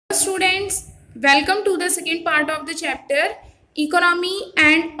students, welcome to the second part of the chapter Economy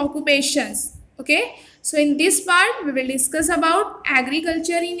and Occupations. Okay, so in this part we will discuss about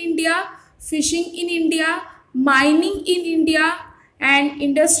agriculture in India, fishing in India, mining in India, and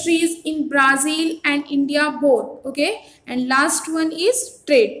industries in Brazil and India both. Okay, and last one is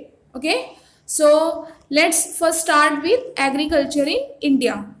trade. Okay, so let's first start with agriculture in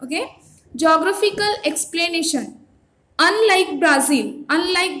India. Okay, geographical explanation. Unlike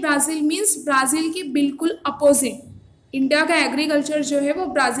Brazil means Brazil के बिल्कुल opposite India का agriculture जो है वो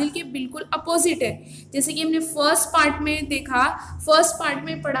Brazil के बिल्कुल opposite है। जैसे कि हमने फर्स्ट पार्ट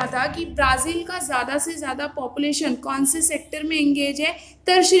में पढ़ा था कि ब्राज़ील का ज़्यादा से ज़्यादा पॉपुलेशन कौन से सेक्टर में एंगेज है,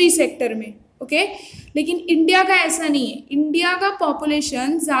 टर्शरी सेक्टर में। ओके, लेकिन इंडिया का ऐसा नहीं है। इंडिया का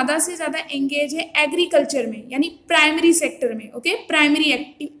पॉपुलेशन ज़्यादा से ज़्यादा एंगेज है एग्रीकल्चर में, यानी प्राइमरी सेक्टर में। ओके, प्राइमरी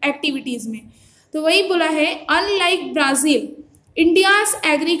एक्टिविटीज़ में। तो वही बोला है, unlike Brazil India's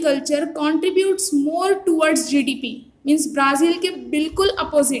agriculture contributes more towards GDP. Means Brazil के बिल्कुल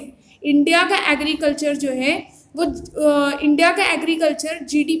अपोजिट इंडिया का एग्रीकल्चर जो है वो इंडिया का एग्रीकल्चर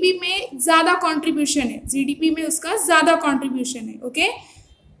जीडीपी में ज़्यादा कंट्रीब्यूशन है, जीडीपी में उसका ज़्यादा कंट्रीब्यूशन है। Okay,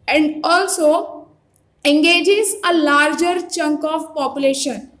 and also engages a larger chunk of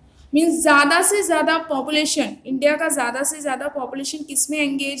population. Means ज़्यादा से ज़्यादा पॉपुलेशन, इंडिया का ज़्यादा से ज़्यादा पॉपुलेशन किस में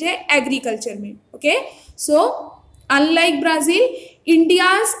एंगेज है? एग्रीकल्चर में। Okay, so unlike Brazil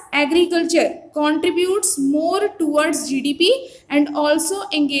India's agriculture contributes more towards GDP and also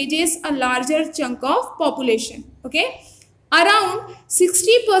engages a larger chunk of population. Okay, around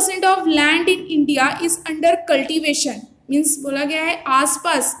 60% of land in India is under cultivation. Means बोला गया है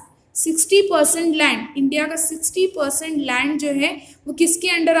आसपास 60% land, India का 60% land जो है वो किसके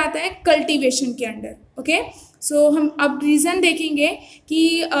under आता है? कल्टीवेशन के अंडर। ओके, सो हम अब रीज़न देखेंगे कि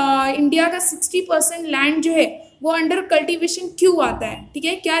इंडिया का 60% लैंड जो है वो अंडर कल्टीवेशन क्यों आता है। ठीक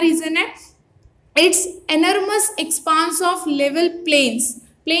है, क्या रीज़न है? It's एनर्मस expanse of level planes.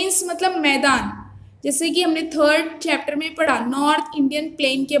 Planes मतलब मैदान, जैसे कि हमने थर्ड चैप्टर में पढ़ा नॉर्थ इंडियन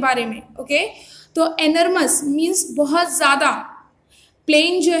प्लेन के बारे में। ओके, तो एनर्मस मीन्स बहुत ज़्यादा।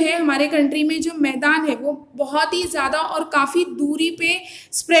 प्लेन जो है हमारे कंट्री में जो मैदान है वो बहुत ही ज़्यादा और काफ़ी दूरी पे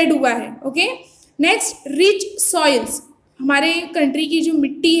स्प्रेड हुआ है। ओके, नेक्स्ट रिच सॉइल्स, हमारे कंट्री की जो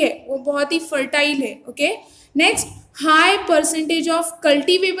मिट्टी है वो बहुत ही फर्टाइल है। Okay, next high percentage of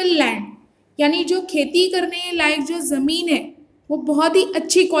cultivable land, यानी जो खेती करने लायक जो ज़मीन है वो बहुत ही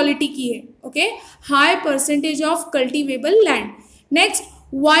अच्छी क्वालिटी की है। Okay, high percentage of cultivable land. Next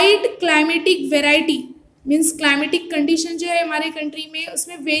wide climatic variety, means climatic condition जो है हमारे कंट्री में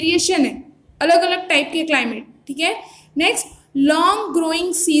उसमें वेरिएशन है, अलग अलग टाइप के क्लाइमेट। ठीक है, next long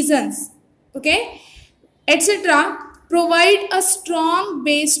growing seasons, okay etcetera provide a strong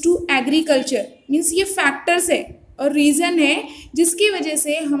base to agriculture. Means ये फैक्टर्स है और रीज़न है जिसकी वजह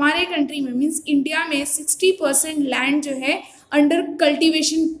से हमारे कंट्री में मीन्स इंडिया में 60% लैंड जो है अंडर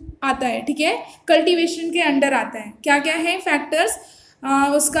कल्टीवेशन आता है। ठीक है, कल्टीवेशन के अंडर आता है। क्या क्या है फैक्टर्स?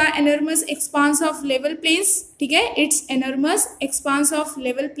 उसका एनर्मस एक्सपांस ऑफ लेवल प्लेन्स। ठीक है, it's एनर्मस expanse of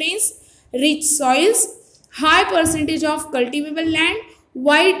level planes, rich soils, high percentage of cultivable land,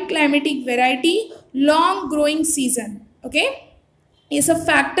 wide climatic variety, long growing season. Okay, ये सब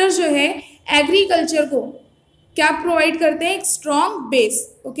फैक्टर्स जो है एग्रीकल्चर को क्या प्रोवाइड करते हैं? एक strong base.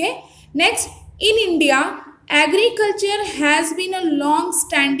 Okay, next in India agriculture has been a long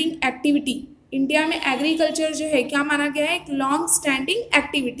standing activity. India में एग्रीकल्चर जो है क्या माना गया है? एक लॉन्ग स्टैंडिंग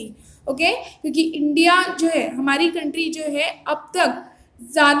एक्टिविटी। ओके, क्योंकि इंडिया जो है हमारी कंट्री जो है अब तक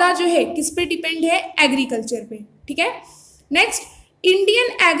ज़्यादा जो है किस पे डिपेंड है? एग्रीकल्चर पे। ठीक है, next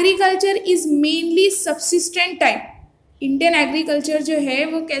Indian agriculture is mainly सब्सिस्टेंट type. Indian agriculture जो है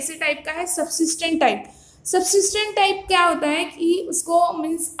वो कैसे टाइप का है? सब्सिस्टेंट टाइप। सब्सिस्टेंट टाइप क्या होता है कि उसको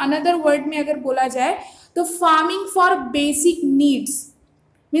मीन्स अनदर वर्ड में अगर बोला जाए तो farming for basic needs.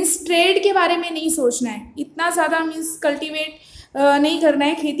 Means trade के बारे में नहीं सोचना है इतना ज़्यादा, मीन्स कल्टीवेट नहीं करना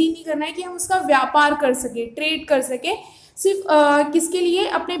है, खेती नहीं करना है कि हम उसका व्यापार कर सके, ट्रेड कर सके। सिर्फ किसके लिए?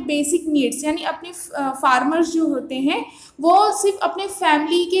 अपने बेसिक नीड्स, यानी अपने फार्मर्स जो होते हैं वो सिर्फ अपने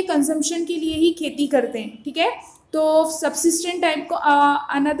फैमिली के कंजम्पशन के लिए ही खेती करते हैं। ठीक है, तो सब्सिस्टेंट टाइप को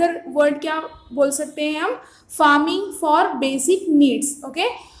अनदर वर्ड क्या बोल सकते हैं हम? Farming for basic needs. Okay,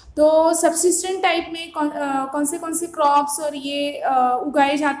 तो सब्सिस्टेंट टाइप में कौन से क्रॉप्स और ये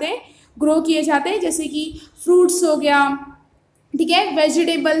उगाए जाते हैं, ग्रो किए जाते हैं? जैसे कि फ्रूट्स हो गया, ठीक है,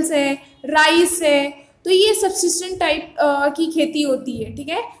 वेजिटेबल्स है, राइस है, तो ये सब्सिस्टेंट टाइप की खेती होती है। ठीक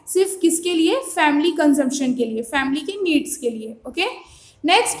है, सिर्फ किसके लिए? फैमिली कंजम्पशन के लिए, फैमिली के नीड्स के लिए। Okay,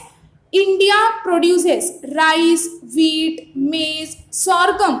 next India produces rice, wheat, मेज,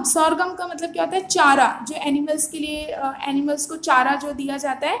 सॉर्गम। सॉर्गम का मतलब क्या होता है? चारा, जो एनिमल्स के लिए एनिमल्स को चारा जो दिया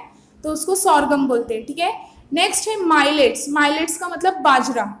जाता है तो उसको सॉर्गम बोलते हैं, ठीक है। नेक्स्ट है माइलेट्स। माइलेट्स का मतलब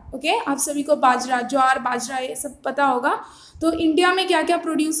बाजरा, ओके। आप सभी को बाजरा, ज्वार, बाजरा ये सब पता होगा। तो इंडिया में क्या क्या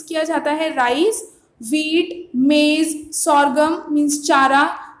प्रोड्यूस किया जाता है? राइस, व्हीट, मेज, सॉर्गम मीन्स चारा,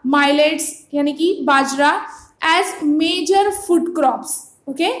 माइलेट्स यानी कि बाजरा as major food crops,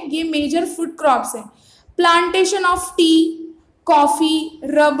 okay. ये मेजर फूड क्रॉप्स है। Plantation of T, coffee,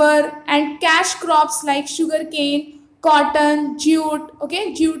 rubber and cash crops like sugar cane, cotton, jute, okay.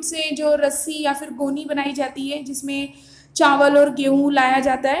 Jute से जो रस्सी या फिर गोनी बनाई जाती है जिसमें चावल और गेहूं लाया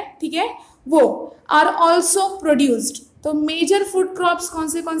जाता है, ठीक है, वो आर ऑल्सो प्रोड्यूस्ड। तो मेजर फूड क्रॉप्स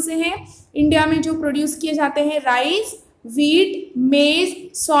कौन से हैं इंडिया में जो प्रोड्यूस किए जाते हैं? राइस, व्हीट, मेज,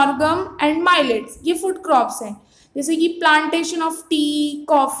 सॉर्गम एंड माइलेट्स, ये फूड क्रॉप्स हैं। जैसे कि plantation of T,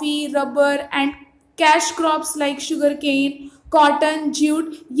 coffee, rubber and cash crops like sugar cane, cotton,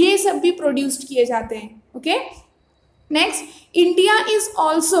 jute, ये सब भी प्रोड्यूस्ड किए जाते हैं, okay. Next, India is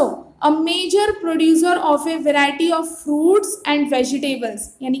also a major producer of a variety of fruits and vegetables,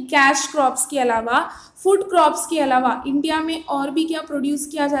 यानी कैश क्रॉप्स के अलावा, food crops के अलावा इंडिया में और भी क्या प्रोड्यूस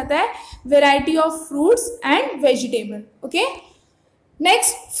किया जाता है? Variety of fruits and vegetable, okay.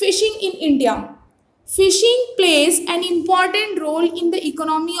 Next, fishing in India. Fishing plays an important role in the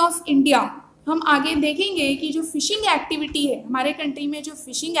economy of India. हम आगे देखेंगे कि जो फिशिंग एक्टिविटी है हमारे कंट्री में, जो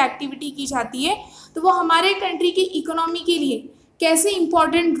फिशिंग एक्टिविटी की जाती है तो वो हमारे कंट्री की इकोनॉमी के लिए कैसे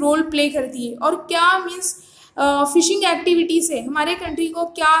इम्पॉर्टेंट रोल प्ले करती है और क्या मीन्स फिशिंग एक्टिविटी से हमारे कंट्री को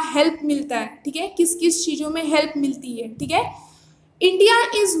क्या हेल्प मिलता है, ठीक है, किस किस चीज़ों में हेल्प मिलती है, ठीक है। India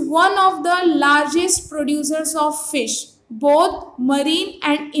is one of the largest producers of fish, both marine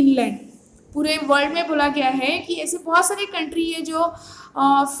and inland. पूरे वर्ल्ड में बोला गया है कि ऐसे बहुत सारी कंट्री है जो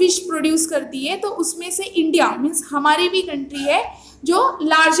फिश प्रोड्यूस करती है, तो उसमें से इंडिया मीन्स हमारी भी कंट्री है जो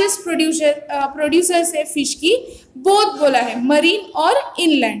लार्जेस्ट प्रोड्यूसर्स है फिश की, बोथ बोला है, मरीन और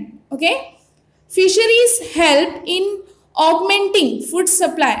inland, okay. Fisheries help in augmenting food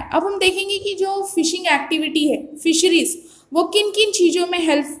supply. अब हम देखेंगे कि जो फिशिंग एक्टिविटी है, फिशरीज, वो किन किन चीज़ों में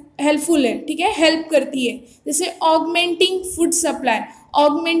हेल्पफुल है, ठीक है, हेल्प करती है। जैसे ऑगमेंटिंग फूड सप्लाई।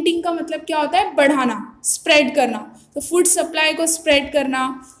 ऑगमेंटिंग का मतलब क्या होता है? बढ़ाना, स्प्रेड करना, तो फूड सप्लाई को स्प्रेड करना।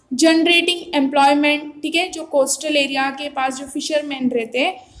 जनरेटिंग एम्प्लॉयमेंट, ठीक है, जो कोस्टल एरिया के पास जो फिशरमैन रहते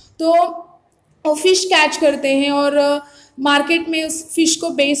हैं तो वो फिश कैच करते हैं और मार्केट में उस फिश को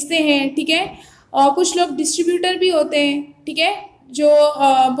बेचते हैं, ठीक है। और कुछ लोग डिस्ट्रीब्यूटर भी होते हैं, ठीक है, जो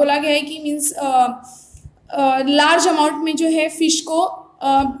बोला गया है कि मीन्स लार्ज अमाउंट में जो है फिश को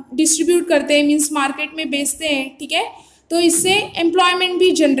डिस्ट्रीब्यूट करते हैं, मीन्स मार्केट में बेचते हैं, ठीक है। तो इससे एम्प्लॉयमेंट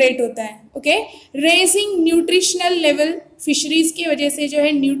भी जनरेट होता है, okay. Raising nutritional level, fisheries की वजह से जो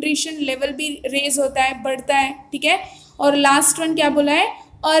है न्यूट्रिशन लेवल भी रेज होता है, बढ़ता है, ठीक है। और लास्ट वन क्या बोला है?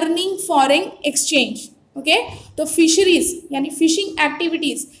 Earning foreign exchange, okay. तो फिशरीज यानी फिशिंग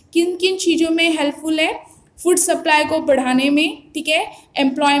एक्टिविटीज़ किन किन चीज़ों में हेल्पफुल है? फूड सप्लाई को बढ़ाने में, ठीक है,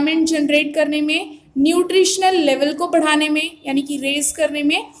 एम्प्लॉयमेंट जनरेट करने में, न्यूट्रिशनल लेवल को बढ़ाने में यानी कि रेज करने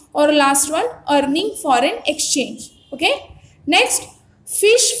में, और last one earning foreign exchange, okay. Next,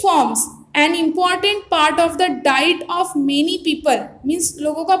 fish forms an important part of the diet of many people, means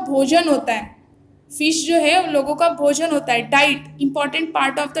लोगों का भोजन होता है। फिश जो है लोगों का भोजन होता है, diet, important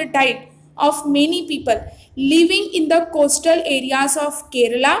part of the diet of many people living in the coastal areas of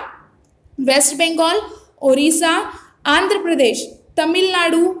Kerala, waste Bengal, Odisha, Andhra Pradesh,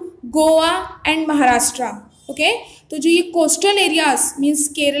 Tamil Nadu, Goa and Maharashtra, okay. तो जो ये कोस्टल एरियाज मीन्स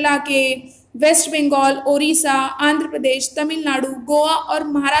केरला के, वेस्ट बंगाल, ओडिशा, आंध्र प्रदेश, तमिलनाडु, गोवा और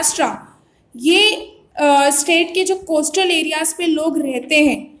महाराष्ट्र, ये स्टेट के जो कोस्टल एरियाज पे लोग रहते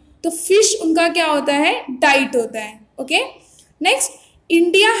हैं तो फिश उनका क्या होता है? डाइट होता है, okay. Next,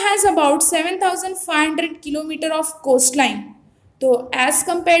 India has about 7,500 kilometre of coast line. तो as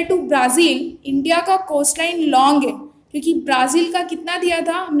compare to Brazil, India का कोस्ट लाइन लॉन्ग है, क्योंकि ब्राज़ील का कितना दिया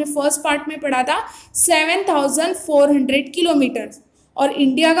था, हमने फर्स्ट पार्ट में पढ़ा था 7,400 किलोमीटर्स, और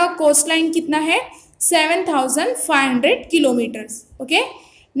इंडिया का कोस्ट लाइन कितना है? 7,500 kilometres, okay.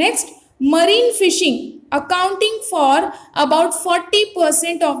 Next, marine fishing accounting for about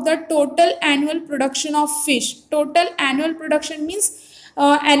 40% of the total annual production of fish. Total annual production means,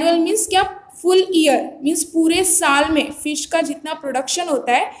 annual means क्या? फुल ईयर मीन्स पूरे साल में फिश का जितना प्रोडक्शन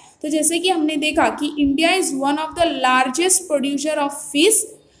होता है। तो जैसे कि हमने देखा कि India is one of the largest producer of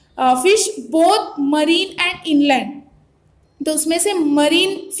fish both marine and inland. तो उसमें से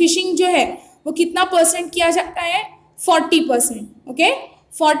मरीन फिशिंग जो है वो कितना परसेंट किया जाता है? 40%, okay.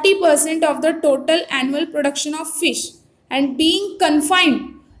 40% of the total annual production of fish and being confined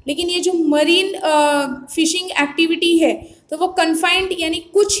लेकिन ये जो मरीन फिशिंग एक्टिविटी है तो वो कन्फाइंड यानी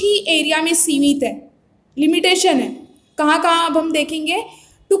कुछ ही एरिया में सीमित है, लिमिटेशन है। कहाँ कहाँ अब हम देखेंगे,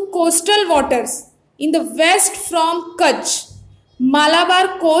 to coastal waters in the waste from Kutch, Malabar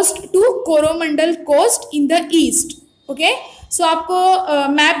coast to Coromandel coast in the east. Okay, सो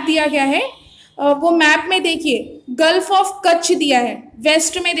आपको मैप दिया गया है, वो मैप में देखिए गल्फ ऑफ कच्छ दिया है,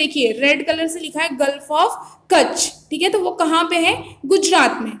 वेस्ट में देखिए रेड कलर से लिखा है गल्फ ऑफ कच्छ, ठीक है, तो वो कहाँ पे है,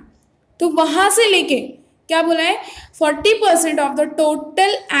 गुजरात में। तो वहाँ से लेके क्या बोला है, 40% of the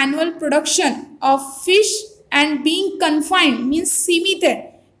total annual production of fish and being confined means सीमित है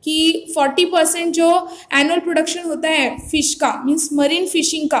कि 40% जो एनुअल प्रोडक्शन होता है फिश का मीन्स मरीन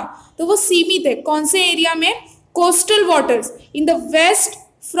फिशिंग का, तो वो सीमित है कौन से एरिया में, coastal waters in the waste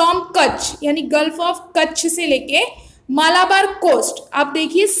from Kutch यानी गल्फ ऑफ कच्छ से लेके मालाबार कोस्ट। आप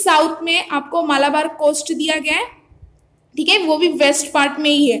देखिए साउथ में आपको मालाबार कोस्ट दिया गया है, ठीक है, वो भी वेस्ट पार्ट में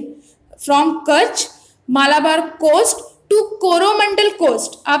ही है, from Kutch Malabar coast to Coromandel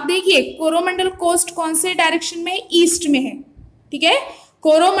coast. आप देखिए कोरोमंडल कोस्ट कौन से डायरेक्शन में, ईस्ट में है, ठीक है,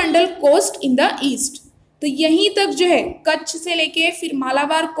 Coromandel coast in the east. तो यहीं तक जो है कच्छ से लेके फिर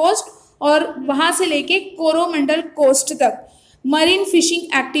मालाबार कोस्ट और वहां से लेके कोरोमंडल कोस्ट तक मरीन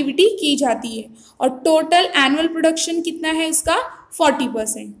फिशिंग एक्टिविटी की जाती है और टोटल एनुअल प्रोडक्शन कितना है इसका,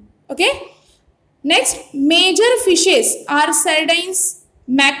 40%। Okay, next major fishes are sardines,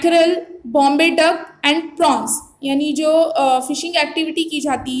 mackerel, Bombay duck and prawns. यानी जो फिशिंग एक्टिविटी की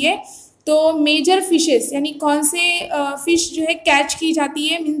जाती है तो मेजर फिशेस यानी कौन से फिश जो है कैच की जाती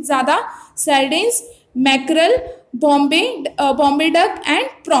है मीन्स ज़्यादा, sardines, mackerel, Bombay duck and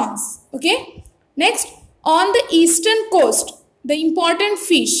prawns. Okay, next on the eastern coast the important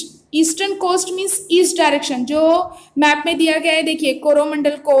fish, eastern coast means east direction, जो मैप में दिया गया है देखिए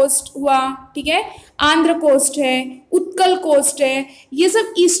कोरोमंडल कोस्ट हुआ, ठीक है, आंध्र कोस्ट है, उत्कल कोस्ट है, ये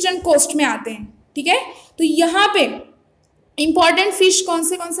सब ईस्टर्न कोस्ट में आते हैं, ठीक है। तो यहाँ पे इम्पॉर्टेंट फिश कौन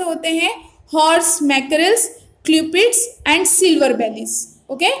से होते हैं, हॉर्स मैकरल्स, क्लूपिड्स एंड सिल्वर बेलीज।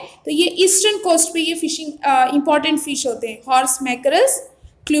 ओके, तो ये ईस्टर्न कोस्ट पे ये फिशिंग इम्पॉर्टेंट फिश होते हैं, हॉर्स मैकरल्स,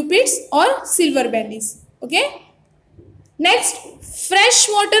 क्लूपिड्स और silver बेलीज। Okay, next fresh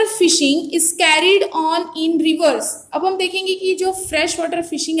water fishing is carried on in reverse. अब हम देखेंगे कि जो फ्रेश वाटर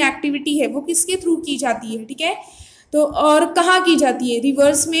फिशिंग एक्टिविटी है वो किसके थ्रू की जाती है, ठीक है, तो और कहाँ की जाती है,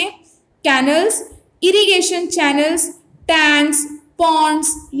 रिवर्स में, canals, irrigation channels, tanks,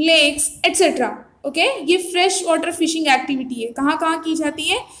 Pond's, lakes etcetera. Okay, ये फ्रेश वाटर फिशिंग एक्टिविटी है, कहाँ कहाँ की जाती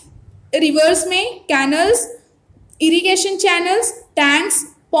है, रिवर्स में, canals, irrigation channels, tanks,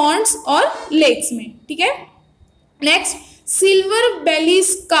 Pond's और लेक्स में, ठीक है। नेक्स्ट सिल्वर बेली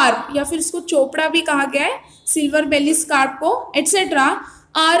स्कार्प या फिर इसको चोपड़ा भी कहा गया है, सिल्वर बेली स्कार्प को etcetera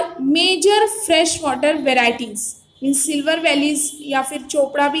are major fresh water varieties means silver बेलीज या फिर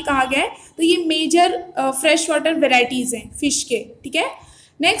चोपड़ा भी कहा गया है, तो ये मेजर फ्रेश वाटर वेराइटीज हैं फिश के, ठीक है।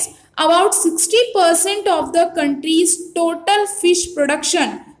 Next about 60% of the countries total fish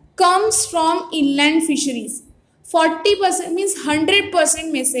production comes from inland fisheries. 40% means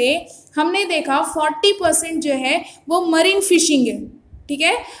 100% में से हमने देखा 40% जो है वो मरीन फिशिंग है, ठीक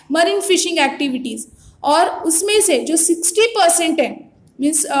है, मरीन फिशिंग एक्टिविटीज़, और उसमें से जो 60% है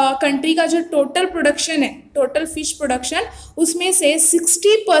मीन्स कंट्री का जो टोटल प्रोडक्शन है, टोटल फिश प्रोडक्शन, उसमें से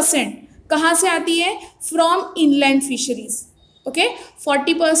 60% कहाँ से आती है, from inland fisheries. Okay,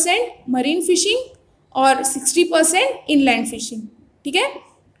 40% marine fishing और 60% इनलैंड फिशिंग, ठीक है।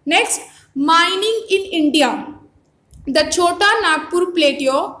 Next mining in India, the छोटा Nagpur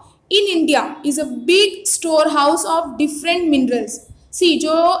प्लेटियो in India is a big storehouse of different minerals। सी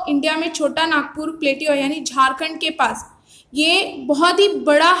जो इंडिया में छोटा नागपुर प्लेटियो यानी झारखंड के पास ये बहुत ही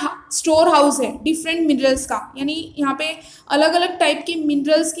बड़ा स्टोर हाउस है डिफरेंट मिनरल्स का, यानी यहाँ पे अलग अलग टाइप के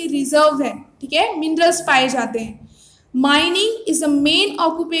मिनरल्स की रिजर्व है, ठीक है, मिनरल्स पाए जाते हैं। Mining is the main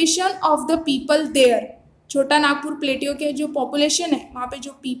occupation of the people there. छोटा नागपुर प्लेटियो के जो पॉपुलेशन है वहाँ पे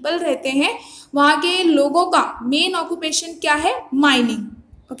जो पीपल रहते हैं वहाँ के लोगों का मेन ऑक्यूपेशन क्या है, mining.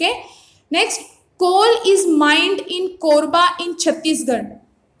 Okay, next coal is mind in Korba इन छत्तीसगढ़।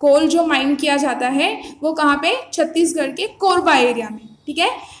 कोल जो माइन किया जाता है वो कहाँ पे, छत्तीसगढ़ के कोरबा एरिया में, ठीक है,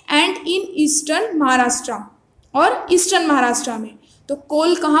 एंड इन ईस्टर्न महाराष्ट्र और ईस्टर्न महाराष्ट्र में। तो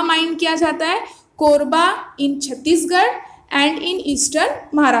कोल कहाँ माइन किया जाता है, कोरबा इन Chhattisgarh and in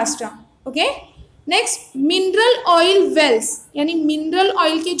eastern Maharashtra. Okay, next mineral oil Wales यानी मिनरल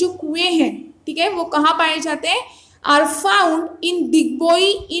ऑयल के जो कुएं हैं, ठीक है, वो कहाँ पाए जाते हैं, are found in Digboi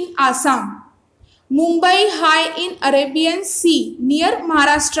in Assam, Mumbai High in Arabian Sea near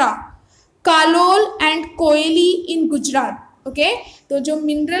Maharashtra, Kalol and Koeli in Gujarat। Okay. तो जो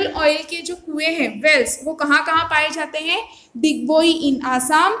मिनरल ऑयल के जो कुएं हैं, वेल्स, वो कहाँ कहाँ पाए जाते हैं? दिग्बोई इन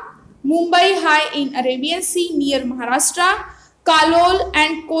Assam, Mumbai high in Arabian C near Maharashtra, Kalol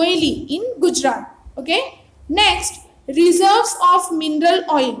and Koyli in Gujarat. Okay. Next, reserves of mineral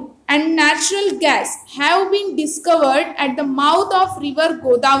oil and natural gas have been discovered at the mouth of river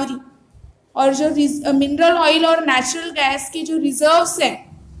Godavari. और जो मिनरल ऑयल और नेचुरल गैस के जो रिजर्व्स हैं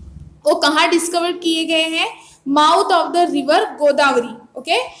वो कहाँ डिस्कवर किए गए हैं? Mouth of the river Godavari.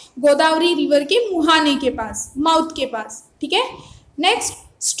 Okay, Godavari river के मुहाने के पास, माउथ के पास। ठीक है। Next,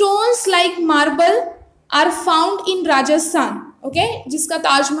 stones like marble are found in Rajasthan. Okay, जिसका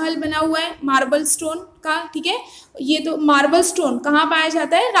ताजमहल बना हुआ है मार्बल स्टोन का। ठीक है, ये तो मार्बल स्टोन कहाँ पाया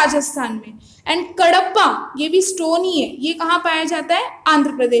जाता है? राजस्थान में। एंड कडप्पा, ये भी स्टोन ही है, ये कहाँ पाया जाता है?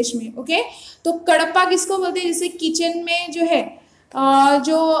 आंध्र प्रदेश में। ओके, तो कडप्पा किसको बोलते हैं? जैसे किचन में जो है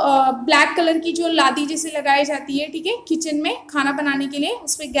ब्लैक कलर की जो लादी जैसे लगाई जाती है, ठीक है, किचन में खाना बनाने के लिए,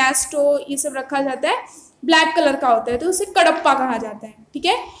 उस पर गैस स्टोव ये सब रखा जाता है, ब्लैक कलर का होता है, तो उसे कडप्पा कहा जाता है। ठीक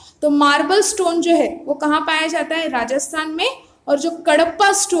है, तो मार्बल स्टोन जो है वो कहाँ पाया जाता है? राजस्थान में। और जो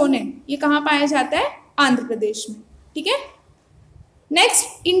कडप्पा स्टोन है ये कहाँ पाया जाता है? आंध्र प्रदेश में। ठीक है।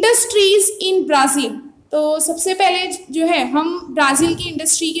 Next, industries in Brazil. तो सबसे पहले जो है हम ब्राजील की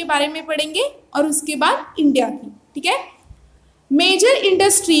इंडस्ट्री के बारे में पढ़ेंगे और उसके बाद इंडिया की। ठीक है। Major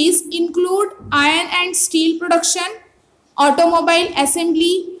industries include iron and steel production, automobile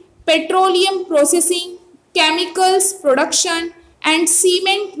assembly, petroleum processing, chemicals production and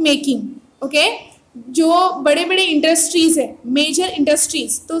cement making. Okay, जो बड़े बड़े इंडस्ट्रीज है, मेजर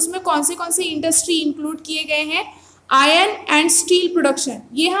इंडस्ट्रीज, तो उसमें कौन से इंडस्ट्री इंक्लूड किए गए हैं? आयरन एंड स्टील प्रोडक्शन,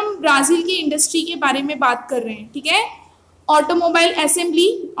 ये हम ब्राजील की इंडस्ट्री के बारे में बात कर रहे हैं। ठीक है। ऑटोमोबाइल असेंबली,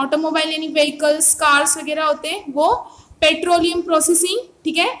 ऑटोमोबाइल यानी व्हीकल्स, कार्स वगैरह होते हैं वो। पेट्रोलियम प्रोसेसिंग,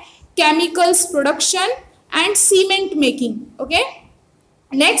 ठीक है, chemicals production and cement making. Okay.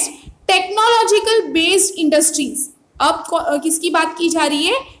 Next, technological based industries. अब किसकी बात की जा रही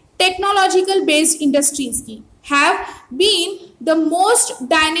है? टेक्नोलॉजिकल बेस्ड इंडस्ट्रीज की। Have been the most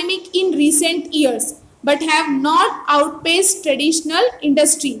dynamic in recent years but have not आउटपेस्ड traditional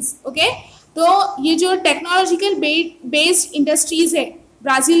industries. Okay, तो ये जो टेक्नोलॉजिकल बेस्ड इंडस्ट्रीज है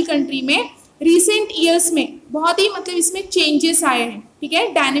ब्राजील कंट्री में, रिसेंट ईयर्स में बहुत ही मतलब इसमें चेंजेस आए हैं। ठीक है,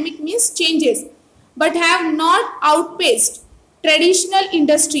 dynamic means changes, but have not आउटपेस्ड traditional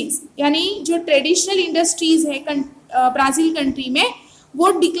industries, यानी जो ट्रेडिशनल इंडस्ट्रीज है ब्राजील कंट्री में वो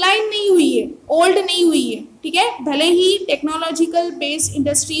डिक्लाइन नहीं हुई है, ओल्ड नहीं हुई है। ठीक है, भले ही टेक्नोलॉजिकल बेस्ड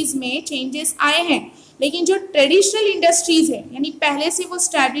इंडस्ट्रीज में चेंजेस आए हैं, लेकिन जो ट्रेडिशनल इंडस्ट्रीज है यानी पहले से वो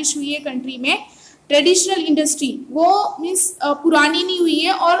स्टैब्लिश हुई है कंट्री में, ट्रेडिशनल इंडस्ट्री वो मीन्स पुरानी नहीं हुई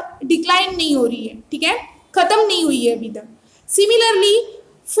है और डिक्लाइन नहीं हो रही है। ठीक है, खत्म नहीं हुई है अभी तक। Similarly,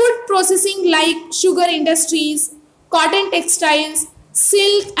 food processing like sugar industries, cotton textiles,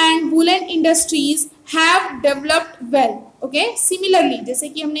 silk and woollen industries have developed well. Okay, similarly जैसे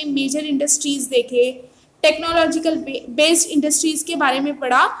कि हमने मेजर इंडस्ट्रीज देखे, टेक्नोलॉजिकल बेस्ड इंडस्ट्रीज के बारे में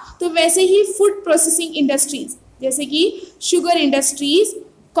पढ़ा, तो वैसे ही फूड प्रोसेसिंग इंडस्ट्रीज जैसे कि sugar industries,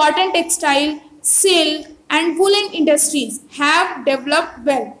 cotton textile, silk and woollen industries have developed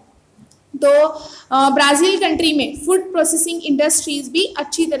well. तो ब्राजील कंट्री में फूड प्रोसेसिंग इंडस्ट्रीज भी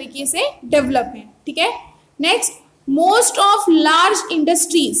अच्छी तरीके से डेवलप हैं। ठीक है। Next, most of large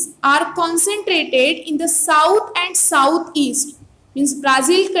industries are concentrated in the south and southeast। Means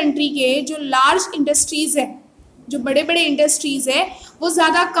Brazil country के जो लार्ज इंडस्ट्रीज है, जो बड़े बड़े इंडस्ट्रीज है, वो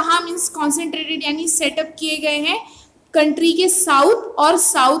ज़्यादा कहाँ मीन्स कॉन्सेंट्रेटेड यानी सेटअप किए गए हैं कंट्री के साउथ और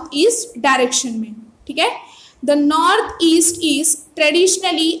साउथ ईस्ट डायरेक्शन में। ठीक है। The north east is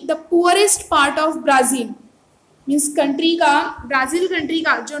traditionally the poorest part of Brazil. Means country का, ब्राज़ील कंट्री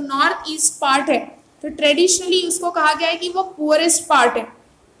का जो नॉर्थ ईस्ट पार्ट है, तो ट्रेडिशनली उसको कहा गया है कि वो पुअरेस्ट पार्ट है,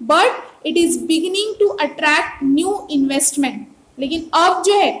 but it is beginning to attract new investment. लेकिन अब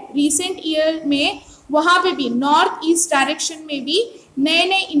जो है रिसेंट ईयर में वहाँ पे भी नॉर्थ ईस्ट डायरेक्शन में भी नए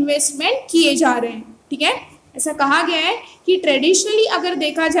नए इन्वेस्टमेंट किए जा रहे हैं। ठीक है, ऐसा कहा गया है कि ट्रेडिशनली अगर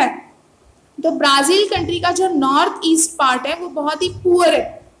देखा जाए तो ब्राज़ील कंट्री का जो नॉर्थ ईस्ट पार्ट है वो बहुत ही पुअर है।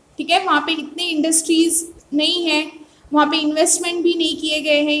 ठीक है, वहाँ पे इतनी इंडस्ट्रीज नहीं है, वहाँ पे इन्वेस्टमेंट भी नहीं किए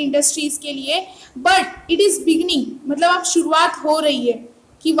गए हैं इंडस्ट्रीज के लिए, बट इट इज़ बिगनिंग, मतलब अब शुरुआत हो रही है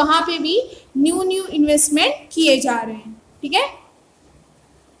कि वहाँ पे भी न्यू इन्वेस्टमेंट किए जा रहे हैं। ठीक है।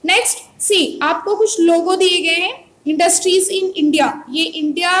 नेक्स्ट, सी आपको कुछ लोगो दिए गए हैं, इंडस्ट्रीज इन इंडिया, ये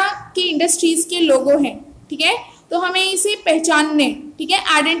इंडिया के इंडस्ट्रीज के लोगो हैं। ठीक है, तो हमें इसे पहचानने, ठीक है,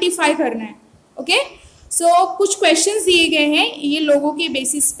 आइडेंटिफाई करना है। ओके, सो कुछ क्वेश्चंस दिए गए हैं ये लोगों के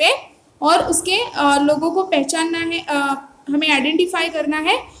बेसिस पे, और उसके लोगों को पहचानना है, हमें आइडेंटिफाई करना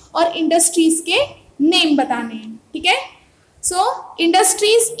है और इंडस्ट्रीज के नेम बताने हैं। ठीक है, सो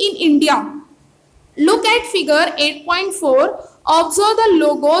industries in India, look at figure 8.4, observe the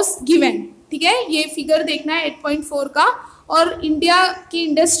logos given. ठीक है, ये फिगर देखना है 8.4 का, और इंडिया की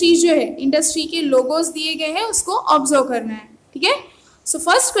इंडस्ट्रीज जो है, इंडस्ट्री के लोगोस दिए गए हैं, उसको ऑब्जर्व करना है। ठीक है, so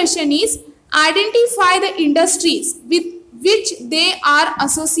first question is identify the industries with which they are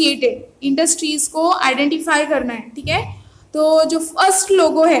associated. Industries को आइडेंटिफाई करना है। ठीक है, तो जो फर्स्ट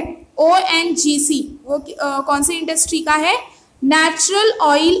लोगो है ONGC, वो कौन सी इंडस्ट्री का है? Natural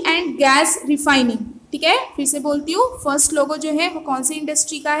oil and gas refining. ठीक है, फिर से बोलती हूँ, फर्स्ट लोगो जो है वो कौन सी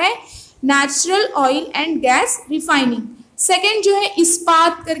इंडस्ट्री का है? Natural oil and gas refining. Second जो है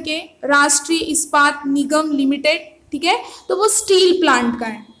इस्पात करके, राष्ट्रीय इस्पात निगम लिमिटेड। ठीक है, तो वो स्टील प्लांट का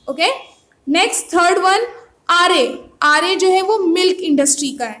है। Okay, next third one RA जो है वो मिल्क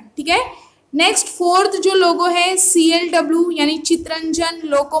इंडस्ट्री का है। ठीक है, नेक्स्ट फोर्थ जो लोगो है CLW यानी चितरंजन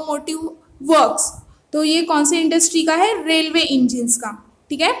लोकोमोटिव वर्क्स, तो ये कौन से इंडस्ट्री का है? रेलवे इंजिन्स का।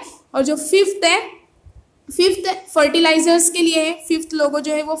 ठीक है, और जो फिफ्थ है, फिफ्थ फर्टिलाइजर्स के लिए है, फिफ्थ लोगो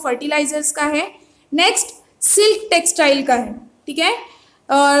जो है वो फर्टिलाइजर्स का है। नेक्स्ट सिल्क टेक्सटाइल का है। ठीक है,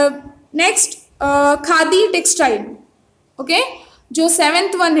 नेक्स्ट खादी टेक्सटाइल। ओके, जो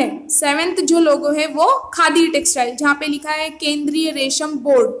सेवेंथ वन है, सेवेंथ जो लोगो है वो खादी टेक्सटाइल, जहाँ पे लिखा है केंद्रीय रेशम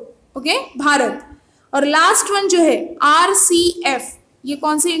बोर्ड, ओके, भारत। और लास्ट वन जो है RCF, ये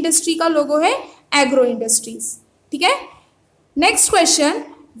कौन सी इंडस्ट्री का लोगो है? Agro industries. ठीक है, next question,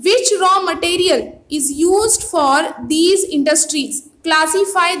 which raw material is used for these industries,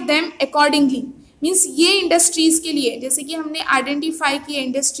 classify them accordingly. Means ये इंडस्ट्रीज के लिए, जैसे कि हमने आइडेंटिफाई किए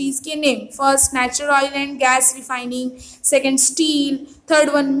इंडस्ट्रीज के name, first natural oil and gas refining, second steel, third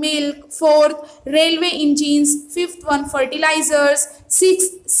one milk, fourth railway engines, fifth one fertilisers,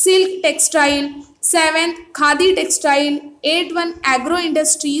 sixth silk textile, seventh khadi textile, eight one agro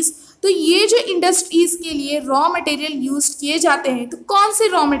industries. तो ये जो इंडस्ट्रीज के लिए रॉ मटेरियल यूज किए जाते हैं, तो कौन से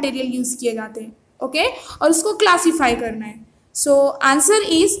रॉ मटेरियल यूज किए जाते हैं? ओके, और उसको क्लासीफाई करना है। So answer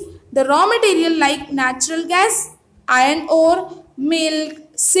is the raw material like natural gas, iron ore, milk,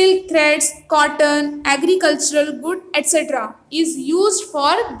 silk threads, cotton, agricultural good, etc. is used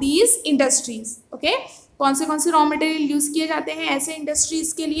for these industries. Okay, कौन से raw material use किए जाते हैं ऐसे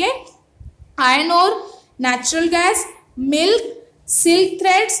industries के लिए? iron ore, natural gas, milk, silk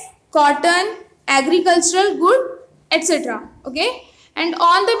threads, cotton, agricultural good, etc. Okay, and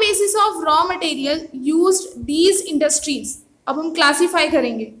on the basis of raw material used these industries, अब हम क्लासीफाई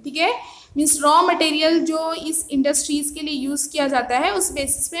करेंगे। ठीक है, मीन्स रॉ मटेरियल जो इस इंडस्ट्रीज के लिए यूज किया जाता है उस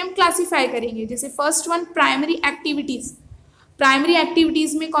बेसिस पे हम क्लासीफाई करेंगे। जैसे first one primary activities, primary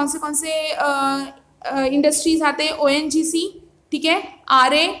activities में कौन से इंडस्ट्रीज आते हैं? ONGC, ठीक है,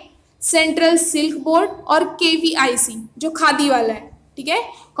 RA, सेंट्रल सिल्क बोर्ड और KVIC जो खादी वाला है। ठीक है,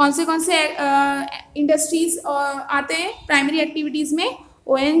 कौन से इंडस्ट्रीज आते हैं प्राइमरी एक्टिविटीज में?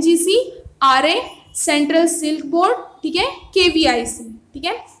 ONGC, RA, central silk board, ठीक है, KVIC। ठीक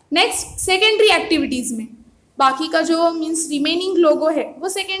है, नेक्स्ट सेकेंडरी एक्टिविटीज में बाकी का जो मीन्स रिमेनिंग लोगो है वो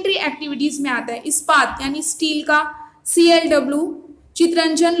सेकेंडरी एक्टिविटीज में आता है। इस्पात यानी स्टील का CLW,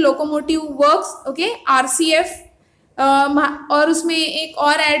 Chitranjan locomotive works, okay, RCF, और उसमें एक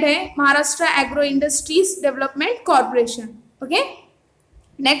और ऐड है Maharashtra agro industries development corporation. Okay,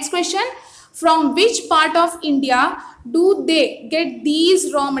 next question, from which part of India do they get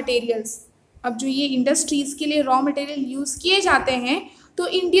these raw materials. अब जो ये इंडस्ट्रीज के लिए रॉ मटेरियल यूज किए जाते हैं, तो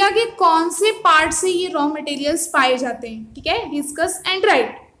इंडिया के कौन से पार्ट से ये रॉ मटेरियल्स पाए जाते हैं? ठीक है, discuss and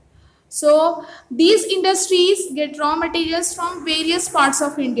right. So these industries gate raw materials from various parts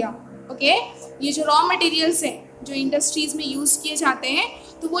of India. Okay, ये जो रॉ मटेरियल्स हैं जो इंडस्ट्रीज में यूज किए जाते हैं,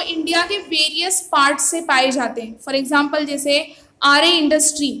 तो वो इंडिया के वेरियस पार्ट्स से पाए जाते हैं। फॉर एग्जाम्पल, जैसे RA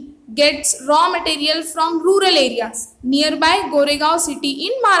industry gets raw material from rural areas near by Goregaon city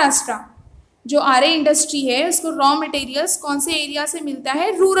in Maharashtra. जो RA इंडस्ट्री है उसको रॉ मटेरियल्स कौन से एरिया से मिलता है?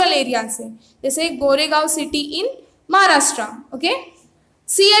 रूरल एरिया से, जैसे Goregaon city in Maharashtra. Okay,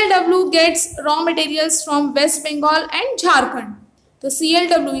 CLW gets raw materials from waste Bengal and Jharkhand. तो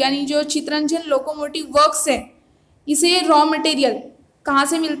CLW यानी जो चितरंजन लोकोमोटिव वर्क्स है, इसे रॉ मटेरियल कहाँ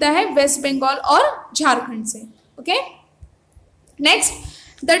से मिलता है? वेस्ट बंगाल और झारखंड से। Okay, next,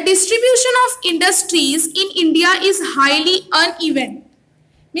 the distribution of industries in India is highly uneven.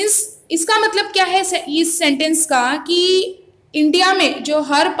 Means इसका मतलब क्या है इस सेंटेंस का कि इंडिया में जो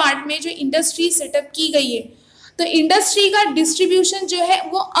हर पार्ट में जो इंडस्ट्री सेटअप की गई है, तो इंडस्ट्री का डिस्ट्रीब्यूशन जो है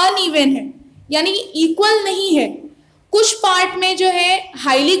वो अनइवन है, यानी इक्वल नहीं है। कुछ पार्ट में जो है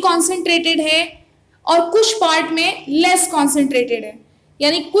हाईली कॉन्सेंट्रेटेड है और कुछ पार्ट में लेस कॉन्सेंट्रेटेड है,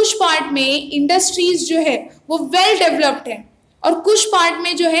 यानी कुछ पार्ट में इंडस्ट्रीज जो है वो वेल डेवलप्ड है और कुछ पार्ट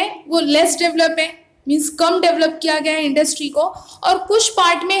में जो है वो लेस डेवलप है। मीन्स कम डेवलप किया गया है इंडस्ट्री को, और कुछ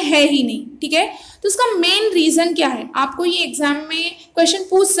पार्ट में है ही नहीं, ठीक है। तो उसका मेन रीजन क्या है, आपको ये एग्जाम में क्वेश्चन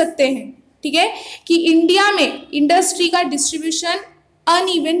पूछ सकते हैं, ठीक है, कि इंडिया में इंडस्ट्री का डिस्ट्रीब्यूशन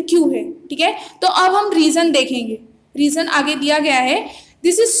अनइवन क्यों है, ठीक है। तो अब हम रीजन देखेंगे, रीजन आगे दिया गया है,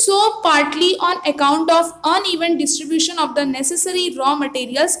 this is so partly on account of uneven distribution of the necessary raw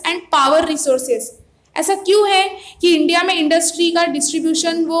materials and power resources. ऐसा क्यों है कि इंडिया में इंडस्ट्री का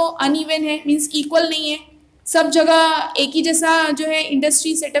डिस्ट्रीब्यूशन वो अनइवन है, मीन्स इक्वल नहीं है, सब जगह एक ही जैसा जो है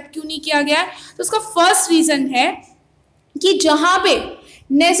इंडस्ट्री सेटअप क्यों नहीं किया गया। तो उसका फर्स्ट रीजन है कि जहाँ पे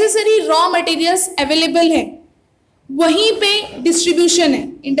नेसेसरी रॉ मटेरियल्स अवेलेबल है वहीं पे डिस्ट्रीब्यूशन है,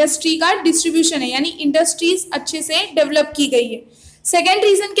 इंडस्ट्री का डिस्ट्रीब्यूशन है, यानी इंडस्ट्रीज अच्छे से डेवलप की गई है। सेकेंड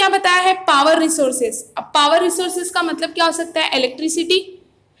रीजन क्या बताया है, पावर रिसोर्सेज। अब पावर रिसोर्सेज का मतलब क्या हो सकता है, इलेक्ट्रिसिटी,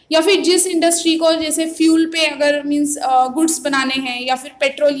 या फिर जिस इंडस्ट्री को जैसे फ्यूल पे अगर मीन्स गुड्स बनाने हैं, या फिर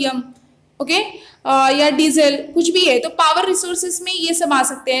पेट्रोलियम, ओके, या डीजल, कुछ भी है तो पावर रिसोर्सेज में ये सब आ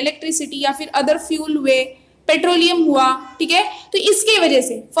सकते हैं, इलेक्ट्रिसिटी या फिर अदर फ्यूल हुए, पेट्रोलियम हुआ, ठीक है। तो इसके वजह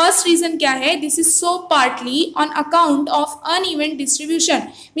से फर्स्ट रीजन क्या है, this is so partly on account of uneven distribution.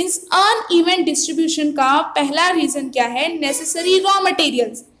 Means uneven distribution का पहला रीजन क्या है, नेसेसरी रॉ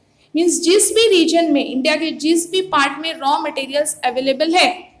मटेरियल्स। मीन्स जिस भी रीजन में, इंडिया के जिस भी पार्ट में रॉ मटेरियल्स अवेलेबल है,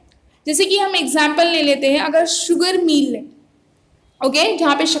 जैसे कि हम एग्जाम्पल ले लेते हैं, अगर शुगर मिल है, ओके,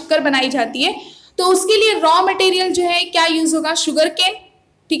 जहाँ पे शक्कर बनाई जाती है, तो उसके लिए रॉ मटेरियल जो है क्या यूज होगा, शुगर केन,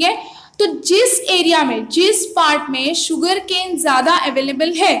 ठीक है। तो जिस एरिया में, जिस पार्ट में शुगर केन ज्यादा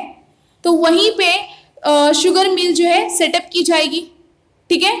अवेलेबल है, तो वहीं पे शुगर मिल जो है सेटअप की जाएगी,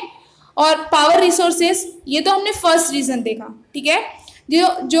 ठीक है। और पावर रिसोर्सेस, ये तो हमने फर्स्ट रीजन देखा, ठीक है,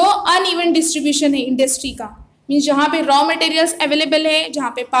 जो अनइवन डिस्ट्रीब्यूशन है इंडस्ट्री का, मीन्स जहाँ पे रॉ मटेरियल्स अवेलेबल है, जहाँ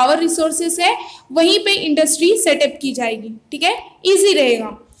पे पावर रिसोर्सेस है, वहीं पे इंडस्ट्री सेटअप की जाएगी, ठीक है, इजी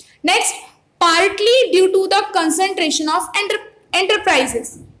रहेगा। Next, partly due to the concentration of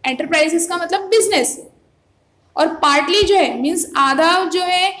enterprises. Enterprises का मतलब बिजनेस, और पार्टली जो है मीन्स आधा जो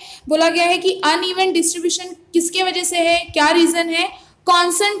है बोला गया है कि अनइवन डिस्ट्रीब्यूशन किसके वजह से है, क्या रीजन है,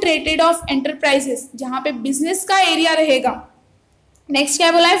 कॉन्सेंट्रेटेड ऑफ एंटरप्राइजेस, जहाँ पे बिजनेस का एरिया रहेगा। नेक्स्ट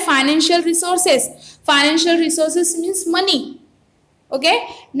क्या बोला है, financial resources. Financial resources means money, okay.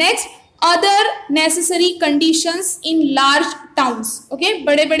 Next, other necessary conditions in large towns, okay,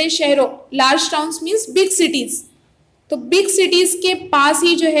 बड़े बड़े शहरों, large towns means big cities, तो बिग सिटीज के पास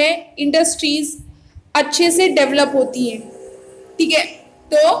ही जो है इंडस्ट्रीज अच्छे से डेवलप होती हैं, ठीक है।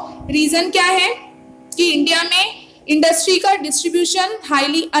 तो रीजन क्या है कि इंडिया में इंडस्ट्री का डिस्ट्रीब्यूशन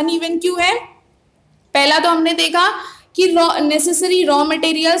हाईली अनइवन क्यों है। पहला तो हमने देखा कि नेसेसरी रॉ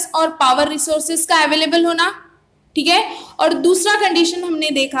मटेरियल्स और पावर रिसोर्सेज का अवेलेबल होना, ठीक है। और दूसरा कंडीशन हमने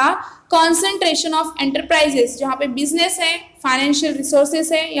देखा, कॉन्सेंट्रेशन ऑफ एंटरप्राइजेस, जहाँ पे बिजनेस है, फाइनेंशियल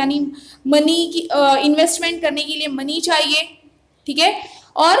रिसोर्सेस है, यानी मनी की इन्वेस्टमेंट करने के लिए मनी चाहिए, ठीक है।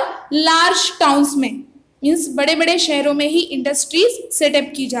 और लार्ज टाउन्स में मीन्स बड़े बड़े शहरों में ही इंडस्ट्रीज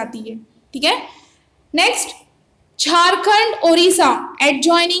सेटअप की जाती है, ठीक है। Next, Jharkhand, Odisha,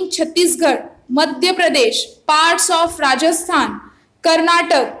 adjoining Chhattisgarh, Madhya Pradesh, parts of Rajasthan,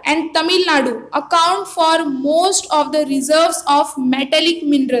 Karnataka and Tamil Nadu account for most of the reserves of metallic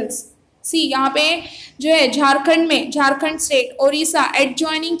minerals. सी यहाँ पे जो है झारखंड में, झारखंड स्टेट, ओडिशा,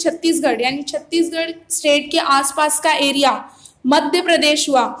 एडजॉइनिंग छत्तीसगढ़ यानी छत्तीसगढ़ स्टेट के आसपास का एरिया, मध्य प्रदेश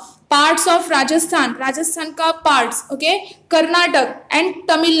हुआ, पार्ट्स ऑफ राजस्थान, राजस्थान का parts, okay, Karnataka and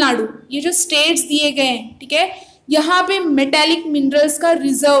Tamil Nadu, ये जो स्टेट्स दिए गए हैं, ठीक है, यहाँ पे मेटेलिक मिनरल्स का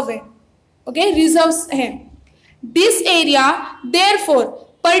रिजर्व है, ओके, रिजर्व्स है। This area therefore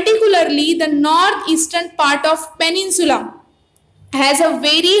particularly the northeastern part of peninsula has a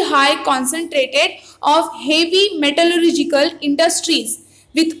very high concentrated of heavy metallurgical industries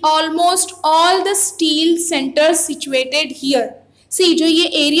with almost all the steel centers situated here। See, जो ये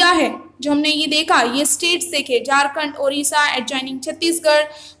area है, जो हमने ये देखा, ये स्टेट्स देखे, Jharkhand, Odisha, adjoining Chhattisgarh,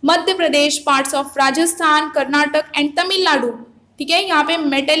 Madhya Pradesh, parts of Rajasthan, Karnataka and Tamil Nadu, ठीक है, यहाँ पे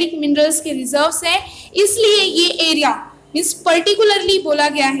मेटेलिक मिनरल्स के रिजर्व्स हैं, इसलिए ये एरिया मीन्स पर्टिकुलरली बोला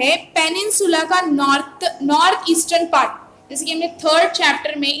गया है पेनिनसुला का नॉर्थ ईस्टर्न पार्ट। जैसे कि हमने थर्ड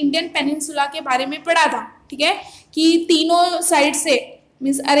चैप्टर में इंडियन पेनिनसुला के बारे में पढ़ा था, ठीक है, कि तीनों साइड से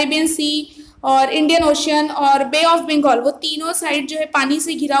मीन्स अरेबियन सी और इंडियन ओशियन और बे ऑफ बंगाल, वो तीनों साइड जो है पानी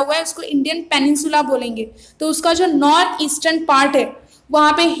से घिरा हुआ है, उसको इंडियन पेनिनसुला बोलेंगे। तो उसका जो नॉर्थ ईस्टर्न पार्ट है,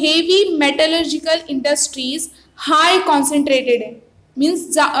 वहाँ पे heavy metallurgical industries high concentrated है।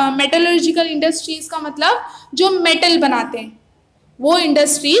 मीन्स मेटलर्जिकल इंडस्ट्रीज का मतलब जो मेटल बनाते हैं, वो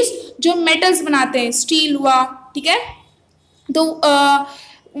इंडस्ट्रीज जो मेटल्स बनाते हैं, स्टील हुआ, ठीक है। तो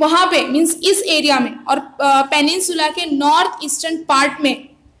वहाँ पे मीन्स इस एरिया में और पेनिनसुला के नॉर्थ ईस्टर्न पार्ट में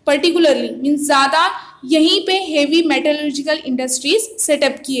पर्टिकुलरली मीन्स ज़्यादा यहीं पे हेवी मेटलर्जिकल इंडस्ट्रीज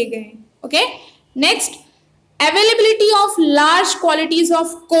सेटअप किए गए हैं. Okay, next, availability of large quantities of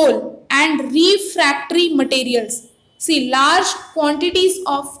coal and refractory materials. See, large quantities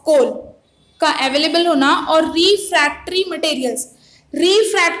of coal का अवेलेबल होना और refractory materials.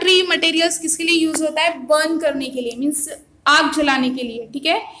 refractory materials किसके लिए यूज होता है? बर्न करने के लिए, मीन्स आग जलाने के लिए, ठीक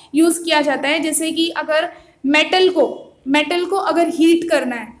है, यूज किया जाता है. जैसे कि अगर मेटल को अगर हीट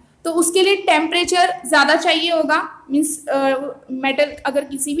करना है तो उसके लिए टेम्परेचर ज़्यादा चाहिए होगा. मीन्स मेटल, अगर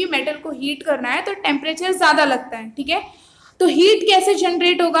किसी भी मेटल को हीट करना है तो टेम्परेचर ज़्यादा लगता है, ठीक है. तो हीट कैसे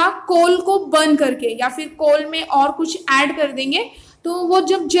जनरेट होगा? कोल को बर्न करके, या फिर कोल में और कुछ ऐड कर देंगे तो वो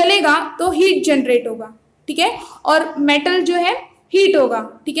जब जलेगा तो हीट जनरेट होगा, ठीक है, और मेटल जो है हीट होगा,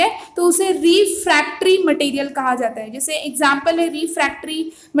 ठीक है. तो उसे रिफ्रैक्टरी मटेरियल कहा जाता है. जैसे एग्जाम्पल है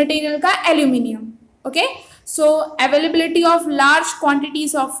रिफ्रैक्टरी मटेरियल का aluminium. Okay, so availability of large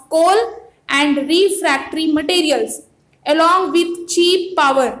quantities of coal and refractory materials along with cheap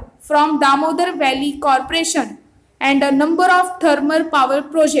power from Damodar Valley Corporation and a number of thermal power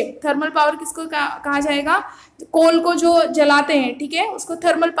project. thermal power किसको कहा जाएगा? कोल को जो जलाते हैं, ठीक है, उसको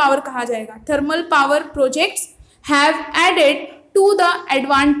थर्मल पावर कहा जाएगा. thermal power projects have added to the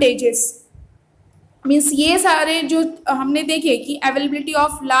advantages. Means ये सारे जो हमने देखे कि availability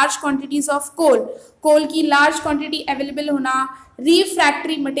of large quantities of coal की लार्ज क्वांटिटी अवेलेबल होना,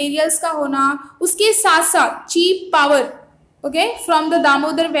 रिफ्रैक्टरी मटेरियल्स का होना, उसके साथ साथ cheap power, okay, from the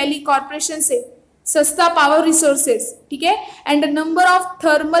Damodar valley corporation से सस्ता पावर रिसोर्सेज, ठीक है, and number of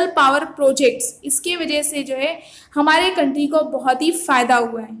thermal power projects. इसके वजह से जो है हमारे कंट्री को बहुत ही फायदा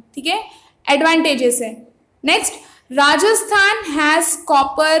हुआ है, ठीक है, एडवांटेजेस है. Next, Rajasthan has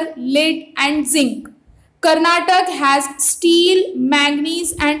copper, lead and zinc. Karnataka has steel, manganese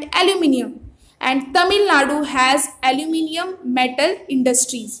and aluminium. And Tamil Nadu has aluminium metal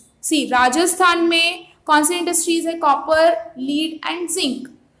industries. See, Rajasthan में कौन से इंडस्ट्रीज है? Copper, lead and zinc.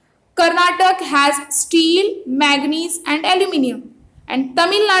 Karnataka has steel, manganese and aluminium. And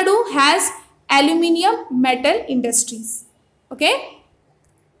Tamil Nadu has aluminium metal industries. Okay,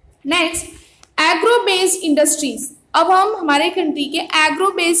 next, agro based industries. अब हम हमारे country के agro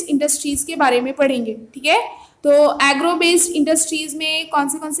based industries के बारे में पढ़ेंगे, ठीक है. तो एग्रो बेस्ड इंडस्ट्रीज में कौन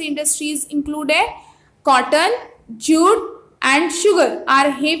से इंडस्ट्रीज इंक्लूड है? Cotton, jute and sugar are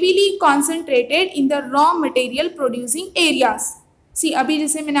heavily concentrated in the raw material producing areas. सी, अभी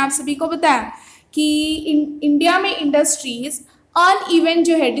जैसे मैंने आप सभी को बताया कि इंडिया में इंडस्ट्रीज अनइवन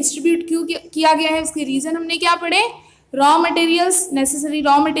जो है डिस्ट्रीब्यूट क्यों किया गया है, उसके रीजन हमने क्या पढ़े? Raw materials, necessary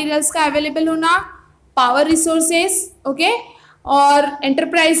raw materials का अवेलेबल होना, पावर रिसोर्सेस, ओके, और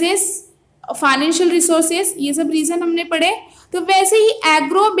एंटरप्राइजेस, फाइनेंशियल रिसोर्सेस, ये सब रीजन हमने पढ़े. तो वैसे ही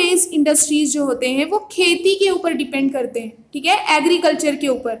एग्रो बेस्ड इंडस्ट्रीज जो होते हैं वो खेती के ऊपर डिपेंड करते हैं, ठीक है, एग्रीकल्चर के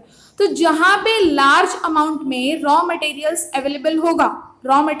ऊपर. तो जहाँ पे लार्ज अमाउंट में रॉ मटेरियल्स अवेलेबल होगा,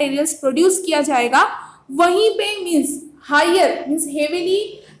 रॉ मटेरियल्स प्रोड्यूस किया जाएगा, वहीं पे मीन्स हायर, मीन्स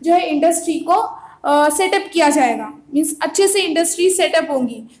हेवीली जो है इंडस्ट्री को सेटअप किया जाएगा, मीन्स अच्छे से इंडस्ट्री सेटअप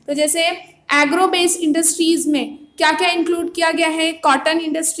होंगी. तो जैसे एग्रो बेस्ड इंडस्ट्रीज में क्या क्या इंक्लूड किया गया है? कॉटन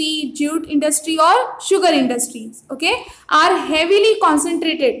इंडस्ट्री, जूट इंडस्ट्री और sugar industries, okay, are heavily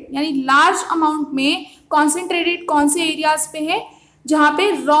concentrated, यानी लार्ज अमाउंट में कॉन्सेंट्रेटेड कौन से एरियाज पे है? जहाँ पे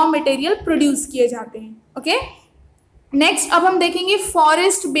रॉ मटेरियल प्रोड्यूस किए जाते हैं. ओके, नेक्स्ट, अब हम देखेंगे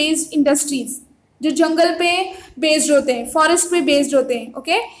फॉरेस्ट बेस्ड इंडस्ट्रीज, जो जंगल पे बेस्ड होते हैं, फॉरेस्ट पे बेस्ड होते हैं,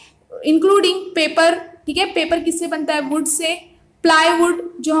 ओके, इंक्लूडिंग पेपर, ठीक है, पेपर किससे बनता है? Would say. प्लाईवुड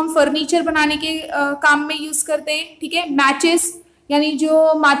जो हम फर्नीचर बनाने के काम में यूज करते हैं, ठीक है, मैचेस यानी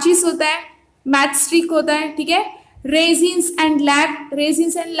जो माचिस होता है, मैच स्टिक होता है, ठीक है, resins and lag,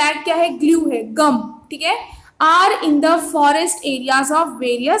 resins and lag क्या है? ग्लू है, गम, ठीक है, are in the forest areas of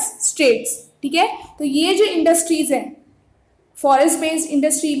various states, ठीक है. तो ये जो इंडस्ट्रीज हैं फॉरेस्ट बेस्ड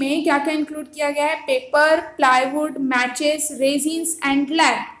इंडस्ट्री में क्या क्या इंक्लूड किया गया है? Paper, plywood, matches, resins and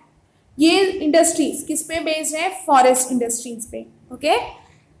lag. ये इंडस्ट्रीज किस पे बेस्ड है? फॉरेस्ट इंडस्ट्रीज पे. Okay,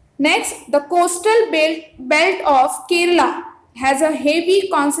 next, the coastal belt of Kerala has a heavy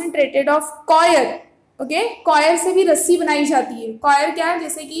concentrated of coir. Okay, coir से भी रस्सी बनाई जाती है. कॉयर क्या है?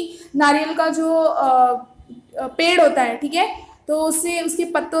 जैसे कि नारियल का जो पेड़ होता है, ठीक है, तो उससे, उसके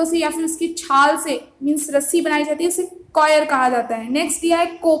पत्तों से या फिर उसकी छाल से मीन्स रस्सी बनाई जाती है, उसे कॉयर कहा जाता है. नेक्स्ट दिया है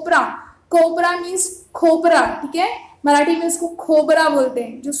कोपरा. कोपरा मीन्स खोपरा, ठीक है, मराठी में उसको खोबरा बोलते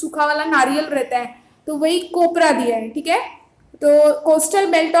हैं, जो सूखा वाला नारियल रहता है, तो वही कोपरा दिया है, ठीक है. तो coastal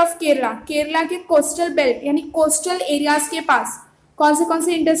belt of Kerala, Kerala के कोस्टल बेल्ट यानी कोस्टल एरियाज के पास कौन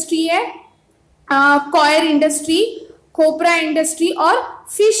से इंडस्ट्री है? कॉयर इंडस्ट्री, खोपरा इंडस्ट्री और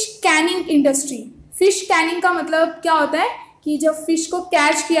fish Canning industry. Fish Canning का मतलब क्या होता है? कि जब फिश को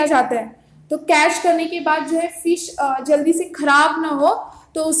कैच किया जाता है तो कैच करने के बाद जो है फिश जल्दी से खराब ना हो,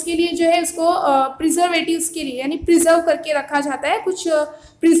 तो उसके लिए जो है उसको प्रिजर्वेटिव्स के लिए यानी प्रिजर्व करके रखा जाता है, कुछ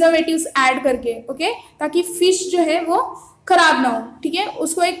प्रिजर्वेटिव्स ऐड करके, ओके, ताकि फिश जो है वो खराब ना हो, ठीक है।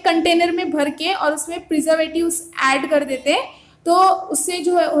 उसको एक कंटेनर में भर के और उसमें प्रिजर्वेटिव्स ऐड कर देते हैं, तो उससे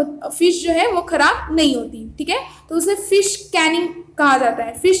जो है फिश जो है वो खराब नहीं होती, ठीक है। तो उसे फिश कैनिंग कहा जाता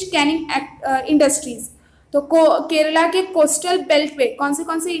है, फिश कैनिंग इंडस्ट्रीज। तो केरला के कोस्टल बेल्ट पे कौन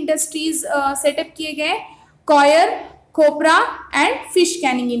से इंडस्ट्रीज सेटअप किए गए? Coir, खोपरा and fish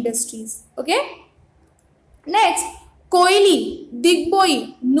Canning industries, okay. Next, Koyli, Digboi,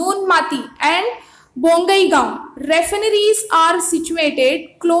 नूनमाती and Bongaigaon refineries are situated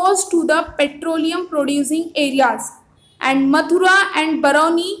close to the petroleum producing areas, and Mathura and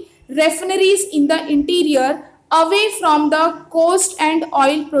Barauni refineries in the interior away from the coast and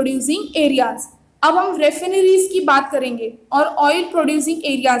oil producing areas. अब हम रेफिनरीज की बात करेंगे और oil producing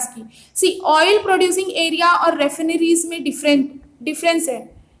areas की। सी, oil producing area और रेफिनरीज में difference है।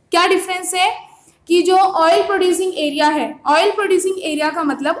 क्या डिफरेंस है? कि जो ऑयल प्रोड्यूसिंग एरिया है, ऑयल प्रोड्यूसिंग एरिया का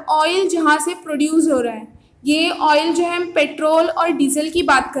मतलब ऑयल जहाँ से प्रोड्यूस हो रहा है। ये ऑयल जो है हम पेट्रोल और डीजल की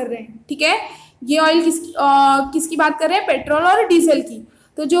बात कर रहे हैं, ठीक है। ये ऑयल किसकी बात कर रहे हैं? पेट्रोल और डीजल की।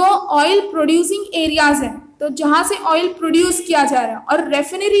 तो जो ऑयल प्रोड्यूसिंग एरियाज हैं, तो जहाँ से ऑयल प्रोड्यूस किया जा रहा है, और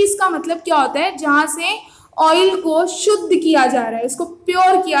रेफिनरीज का मतलब क्या होता है? जहाँ से ऑयल को शुद्ध किया जा रहा है, उसको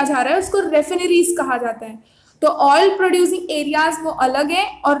प्योर किया जा रहा है, उसको रेफिनरीज कहा जाता है। तो ऑयल प्रोड्यूसिंग एरियाज वो अलग है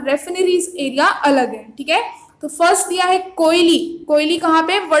और रेफिनरीज एरिया अलग है, ठीक है। तो फर्स्ट दिया है कोयली। कोयली कहाँ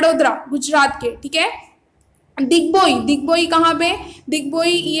पे? वडोदरा, गुजरात के, ठीक है। दिग्बोई, दिग्बोई कहाँ पे?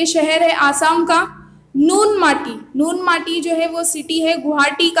 दिग्बोई ये शहर है आसाम का। नूनमाटी, नूनमाटी जो है वो सिटी है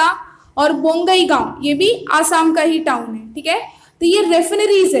गुवाहाटी का। और बोंगईगांव ये भी आसाम का ही टाउन है, ठीक है। तो ये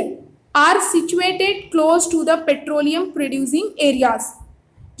रेफिनरीज है, are situated close to the petroleum producing areas.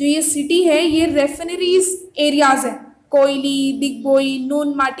 जो ये सिटी है ये रेफिनरीज एरियाज है, कोयली, दिग्बोई,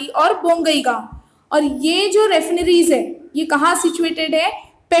 नूनमाटी और बोंगईगांव। और ये जो रेफिनरीज है ये कहाँ सिचुएटेड है?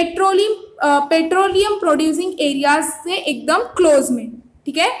 पेट्रोलियम प्रोड्यूसिंग एरियाज से एकदम क्लोज में,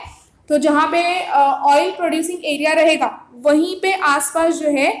 ठीक है। तो जहाँ पे ऑयल प्रोड्यूसिंग एरिया रहेगा वहीं पे आसपास जो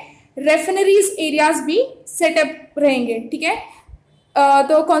है रेफिनरीज एरियाज भी सेटअप रहेंगे, ठीक है।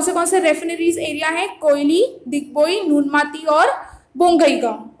 तो कौन से रेफिनरीज एरिया है? कोयली, दिग्बोई, नूनमाती और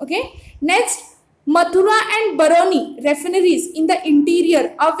Bongaigaon, okay. Next, Mathura and Barauni refineries in the interior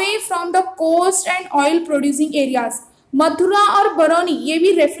away from the coast and oil producing areas। Mathura और बरौनी ये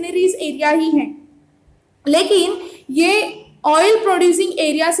भी रेफिनरीज एरिया ही हैं, लेकिन ये ऑयल प्रोड्यूसिंग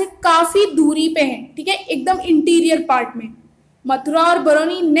एरिया से काफी दूरी पे हैं, ठीक है, एकदम इंटीरियर पार्ट में। मथुरा और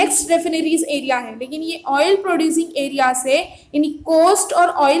बरौनी नेक्स्ट रेफिनरीज एरिया है, लेकिन ये ऑयल प्रोड्यूसिंग एरिया से यानी कोस्ट और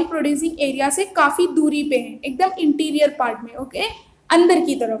ऑयल प्रोड्यूसिंग एरिया से काफी दूरी पे हैं, एकदम इंटीरियर पार्ट में, ओके, अंदर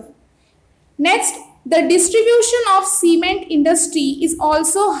की तरफ। Next, the distribution of cement industry is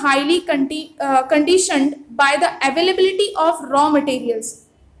also highly conditioned by the availability of raw materials.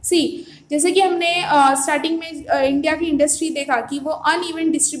 सी, जैसे कि हमने स्टार्टिंग में इंडिया की इंडस्ट्री देखा कि वो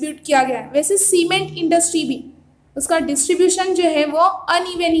अनइवन डिस्ट्रीब्यूट किया गया है, वैसे सीमेंट इंडस्ट्री भी उसका डिस्ट्रीब्यूशन जो है वो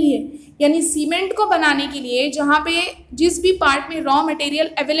अनइवन ही है। यानी सीमेंट को बनाने के लिए जहाँ पे जिस भी पार्ट में रॉ मटेरियल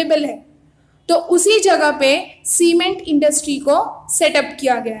अवेलेबल है, तो उसी जगह पे सीमेंट इंडस्ट्री को सेटअप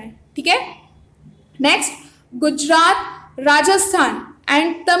किया गया है, ठीक है। Next, Gujarat, Rajasthan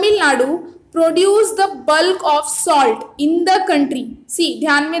and Tamil Nadu produce the bulk of salt in the country. सी,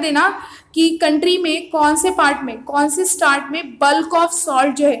 ध्यान में देना कि कंट्री में कौन से पार्ट में, कौन से स्टार्ट में बल्क ऑफ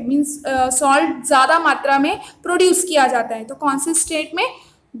सॉल्ट जो है मीन्स सॉल्ट ज़्यादा मात्रा में प्रोड्यूस किया जाता है, तो कौन से स्टेट में?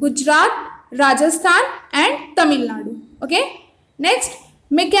 Gujarat, Rajasthan and Tamil Nadu, okay. Next,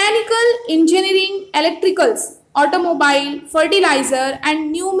 mechanical engineering, electricals, automobile, fertiliser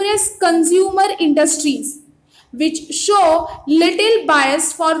and numerous consumer industries which show little bias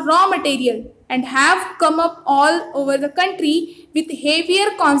for raw material and have come up all over the country with heavier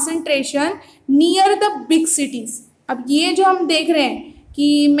concentration near the big cities। अब ये जो हम देख रहे हैं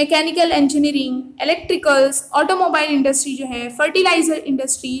कि mechanical engineering, electricals, automobile industry जो है, fertiliser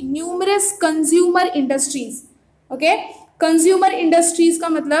industry, numerous consumer industries, okay. Consumer industries का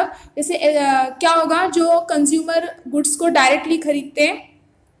मतलब जैसे क्या होगा? जो कंज्यूमर गुड्स को डायरेक्टली खरीदते हैं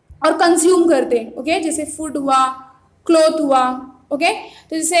और कंज्यूम करते हैं, ओके, जैसे फूड हुआ, क्लॉथ हुआ, ओके।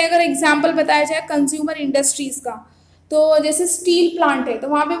 तो जैसे अगर एग्जांपल बताया जाए कंज्यूमर इंडस्ट्रीज का, तो जैसे स्टील प्लांट है तो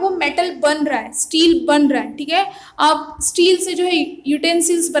वहाँ पे वो मेटल बन रहा है, स्टील बन रहा है, ठीक है। अब स्टील से जो है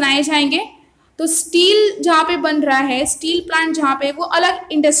यूटेंसिल्स बनाए जाएंगे, तो स्टील जहाँ पे बन रहा है, स्टील प्लांट जहाँ पे, वो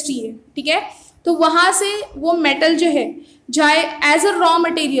अलग इंडस्ट्री है, ठीक है। तो वहाँ से वो मेटल जो है जाए एज अ रॉ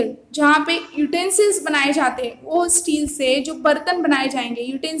मटेरियल, जहाँ पे यूटेंसिल्स बनाए जाते हैं वो स्टील से, जो बर्तन बनाए जाएंगे,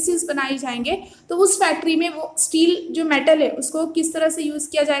 यूटेंसिल्स बनाए जाएंगे, तो उस फैक्ट्री में वो स्टील जो मेटल है उसको किस तरह से यूज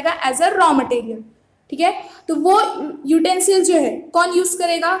किया जाएगा, एज अ रॉ मटेरियल। ठीक है, तो वो यूटेंसिल जो है कौन यूज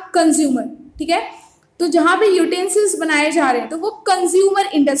करेगा, कंज्यूमर। ठीक है, तो जहाँ पे यूटेंसिल्स बनाए जा रहे हैं तो वो कंज्यूमर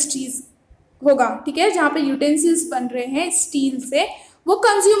इंडस्ट्रीज होगा। ठीक है, जहाँ पे यूटेंसिल्स बन रहे हैं स्टील से वो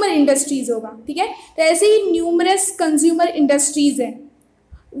कंज्यूमर इंडस्ट्रीज होगा। ठीक है, तो ऐसे ही न्यूमरस कंज्यूमर इंडस्ट्रीज हैं,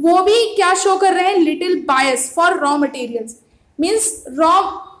 वो भी क्या शो कर रहे हैं, little bias for raw materials. Means raw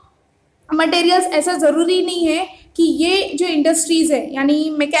materials ऐसा ज़रूरी नहीं है कि ये जो इंडस्ट्रीज़ है, यानी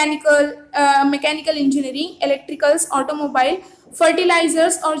mechanical engineering, electricals, automobile,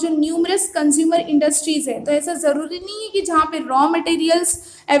 fertilisers और जो न्यूमरस कंज्यूमर इंडस्ट्रीज़ है, तो ऐसा ज़रूरी नहीं है कि जहाँ पे रॉ मटेरियल्स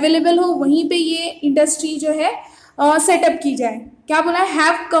अवेलेबल हो वहीं पे ये इंडस्ट्री जो है सेटअप की जाए। क्या बोला,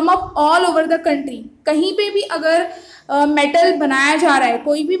 have come up all over the country. कहीं पे भी अगर मेटल बनाया जा रहा है,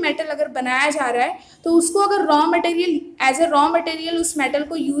 कोई भी मेटल अगर बनाया जा रहा है, तो उसको अगर raw material, as a raw material उस मेटल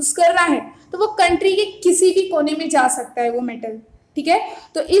को यूज़ कर रहा है, तो वो कंट्री के किसी भी कोने में जा सकता है वो मेटल। ठीक है,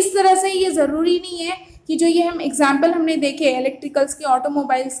 तो इस तरह से ये ज़रूरी नहीं है कि जो ये हम एग्जाम्पल हमने देखे इलेक्ट्रिकल्स के,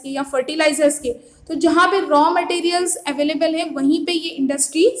 ऑटोमोबाइल्स के या फर्टिलाइजर्स के, तो जहाँ पे रॉ मटेरियल्स अवेलेबल है वहीं पे ये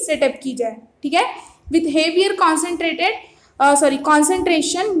इंडस्ट्री सेटअप की जाए। ठीक है, with heavier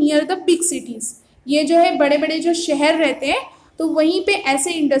concentration near the big cities. ये जो है बड़े बड़े जो शहर रहते हैं तो वहीं पे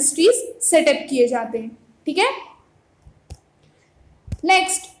ऐसे इंडस्ट्रीज सेटअप किए जाते हैं। ठीक है,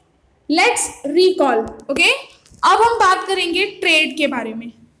 नेक्स्ट लेट्स रिकॉल। ओके, अब हम बात करेंगे ट्रेड के बारे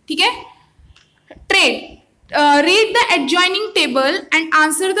में। ठीक है, trade, read the adjoining table and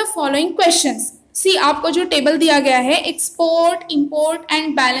answer the following questions. सी, आपको जो टेबल दिया गया है, export, import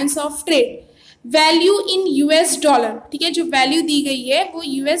and balance of trade, value in US dollar. ठीक है, जो वैल्यू दी गई है वो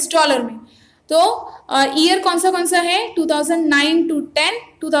यूएस डॉलर में। तो ईयर कौन सा है, 2009 to 10,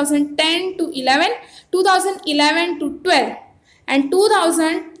 2010 to 11, 2011 to 12 and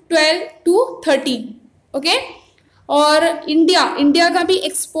 2012 to 13। Okay, और इंडिया का भी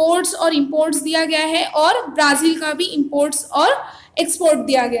एक्सपोर्ट्स और इंपोर्ट्स दिया गया है, और ब्राज़ील का भी इंपोर्ट्स और एक्सपोर्ट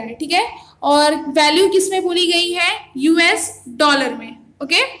दिया गया है। ठीक है, और वैल्यू किस में बोली गई है, यूएस डॉलर में।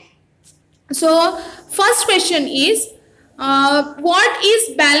 Okay, so first question is what is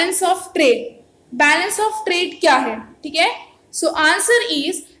balance of trade. Balance of trade क्या है। ठीक है, so answer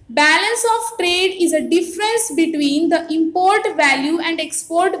is balance of trade is a difference between the import value and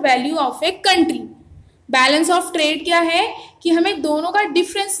export value of a country. Balance of trade क्या है कि हमें दोनों का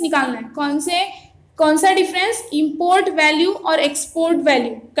डिफरेंस निकालना है। कौन सा डिफरेंस, इंपोर्ट वैल्यू और एक्सपोर्ट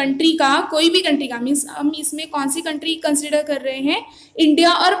वैल्यू कंट्री का, कोई भी कंट्री का। मीन्स हम इसमें कौन सी कंट्री कंसिडर कर रहे हैं,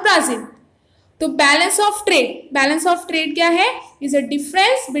 इंडिया और ब्राज़ील। तो बैलेंस ऑफ ट्रेड क्या है, is a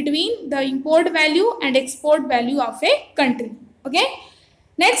difference between the import value and export value of a country. Okay,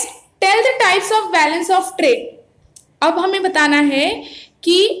 next, tell the types of balance of trade. अब हमें बताना है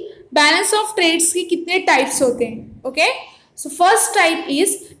कि बैलेंस ऑफ ट्रेड्स के कितने टाइप्स होते हैं। Okay, so first type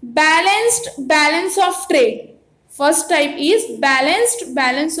is balanced balance of trade. First type is balanced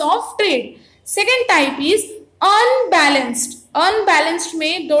balance of trade. Second type is unbalanced. Unbalanced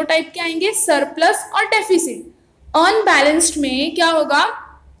में दो टाइप के आएंगे, सरप्लस और डेफिसिट। अनबैलेंस्ड में क्या होगा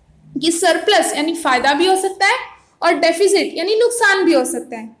कि सरप्लस यानी फायदा भी हो सकता है और डेफिसिट यानी नुकसान भी हो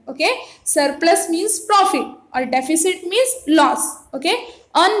सकता है। ओके, सरप्लस मीन्स प्रॉफिट और deficit means loss. Okay,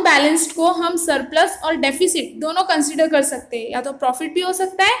 unbalanced को हम सरप्लस और डेफिसिट दोनों कंसीडर कर सकते हैं, या तो प्रॉफिट भी हो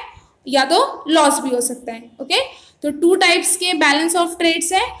सकता है या तो लॉस भी हो सकता है। ओके, तो टू टाइप्स के बैलेंस ऑफ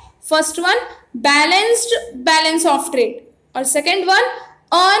ट्रेड्स है। First one balanced balance of trade और सेकेंड वन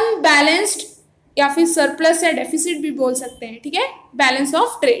अनबैलेंस्ड, या फिर सरप्लस या डेफिसिट भी बोल सकते हैं। ठीक है, balance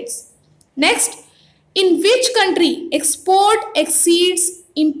of trades. Next, in which country export exceeds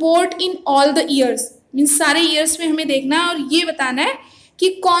import in all the years. Means सारे ईयर्स में हमें देखना है और ये बताना है कि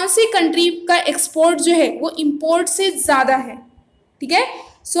कौन सी कंट्री का एक्सपोर्ट जो है वो इंपोर्ट से ज़्यादा है। ठीक है,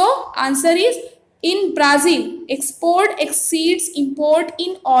 so answer is in Brazil export exceeds import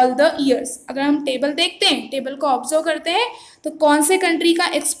in all the years. अगर हम टेबल देखते हैं, टेबल को ऑब्जर्व करते हैं, तो कौन से कंट्री का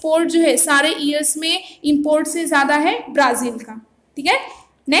एक्सपोर्ट जो है सारे ईयर्स में इंपोर्ट से ज़्यादा है, ब्राज़ील का। ठीक है,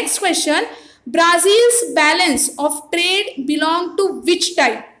 next question, ब्राज़ील्स balance of trade belong to which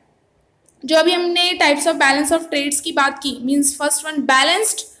type. जो अभी हमने types of balance of trades की बात की, मीन्स फर्स्ट वन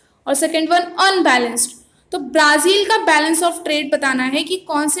बैलेंस्ड और सेकेंड वन अनबैलेंस्ड। तो ब्राज़ील का बैलेंस ऑफ ट्रेड बताना है कि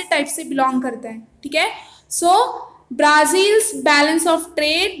कौन से टाइप से बिलोंग करता है। ठीक है, सो ब्राज़ील्स balance of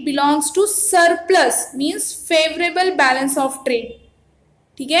trade belongs to surplus means favourable balance of trade.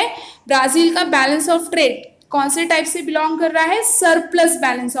 ठीक है, ब्राज़ील का बैलेंस ऑफ ट्रेड कौन से टाइप से बिलोंग कर रहा है, सरप्लस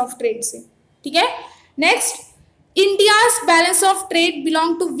बैलेंस ऑफ ट्रेड से। ठीक है, next, India's balance of trade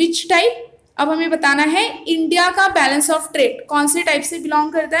belong to which type? अब हमें बताना है इंडिया का बैलेंस ऑफ ट्रेड कौन से टाइप से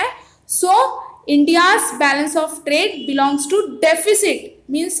बिलोंग करता है. सो India's balance of trade belongs to deficit,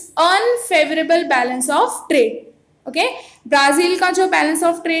 means unfavourable balance of trade. Okay, Brazil का जो बैलेंस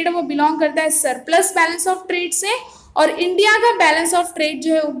ऑफ ट्रेड है वो बिलोंग करता है सरप्लस बैलेंस ऑफ ट्रेड से, और इंडिया का बैलेंस ऑफ ट्रेड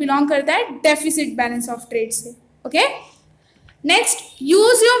जो है वो बिलोंग करता है डेफिसिट बैलेंस ऑफ ट्रेड से. Okay, next,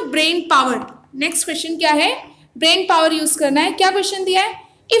 use your brain power. Next question क्या है? ब्रेन पावर यूज करना है. क्या क्वेश्चन दिया है?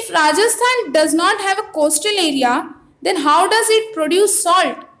 If Rajasthan does not have a coastal area then how does it produce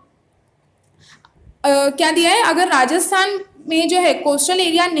salt? क्या दिया है? अगर राजस्थान में जो है कोस्टल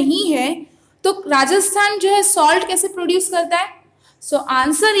एरिया नहीं है तो राजस्थान जो है सॉल्ट कैसे प्रोड्यूस करता है? So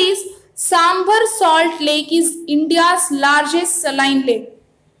answer is sambar salt lake is India's largest saline lake.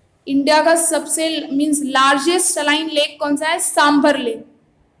 India का सबसे मीन्स लार्जेस्ट सलाइन लेक कौन सा है? Sambar lake.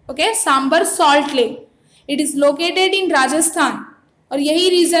 Okay, sambar salt lake. It is located in Rajasthan. और यही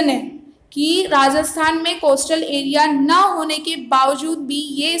रीजन है कि राजस्थान में कोस्टल एरिया ना होने के बावजूद भी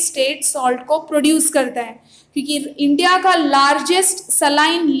ये स्टेट सॉल्ट को प्रोड्यूस करता है, क्योंकि इंडिया का लार्जेस्ट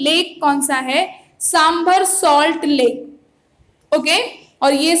सलाइन लेक कौन सा है? Sambar salt lake. ओके,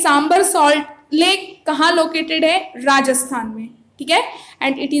 और ये सांभर सॉल्ट लेक कहाँ लोकेटेड है? राजस्थान में. ठीक है,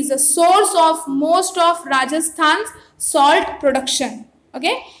 and it is the source of most of Rajasthan salt production.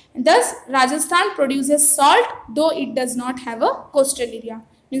 Okay, thus Rajasthan produces salt though it does not have a coastal area.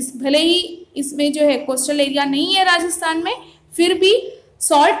 Means भले ही इसमें जो है कोस्टल एरिया नहीं है राजस्थान में, फिर भी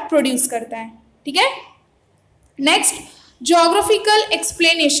सॉल्ट प्रोड्यूस करता है. ठीक है, next, geographical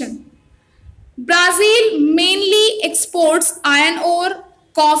explanation. Brazil mainly exports iron ore,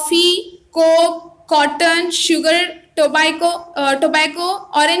 coffee, Coke, cotton, sugar, tobacco,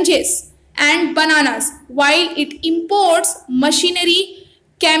 oranges and bananas, while it imports machinery,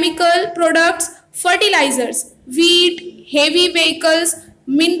 chemical products, fertilizers, wheat, heavy vehicles,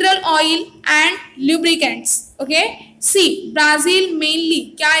 mineral oil and lubricants. Okay, see, Brazil mainly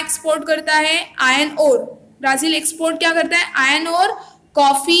क्या export करता है? Iron ore. Brazil export क्या करता है? Iron ore,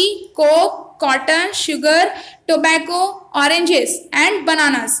 coffee, Coke, cotton, sugar, tobacco, oranges and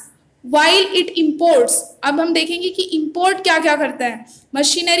bananas. While it imports, अब हम देखेंगे कि इम्पोर्ट क्या क्या करता है.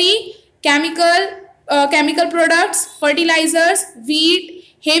 Machinery, chemical products, fertilisers, wheat,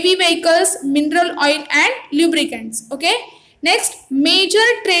 heavy vehicles, mineral oil and lubricants. Okay, next, major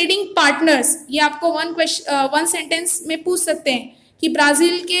trading partners. ये आपको वन सेंटेंस में पूछ सकते हैं कि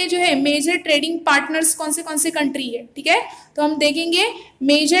ब्राजील के जो है मेजर ट्रेडिंग पार्टनर्स कौन से कंट्री है. ठीक है, तो हम देखेंगे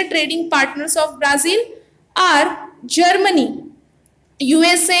major trading partners of Brazil are Germany,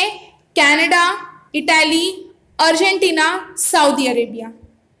 USA, Canada, Italy, Argentina, Saudi Arabia.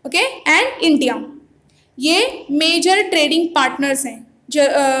 Okay, and India. ये मेजर ट्रेडिंग पार्टनर्स हैं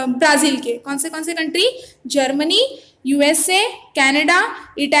ब्राजील के. कौन से country? Germany, USA, Canada,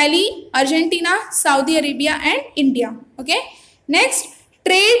 Italy, Argentina, Saudi Arabia and India. Okay, next,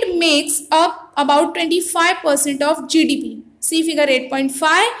 trade makes up about 25% of GDP. C figure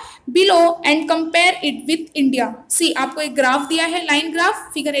 8.5 below and compare it with India. सी, आपको एक graph दिया है, line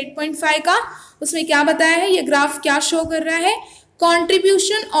graph figure 8.5 का. उसमें क्या बताया है? ये ग्राफ क्या शो कर रहा है?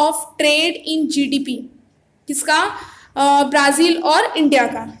 Contribution of trade in GDP. किसका? ब्राजील और इंडिया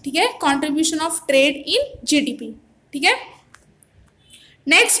का. ठीक है, contribution of trade in GDP. ठीक है,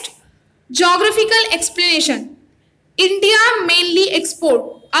 next, geographical explanation. India mainly export.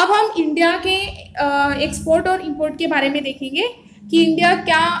 अब हम इंडिया के एक्सपोर्ट और इंपोर्ट के बारे में देखेंगे कि इंडिया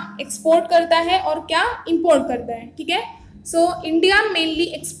क्या एक्सपोर्ट करता है और क्या इंपोर्ट करता है. ठीक है, so India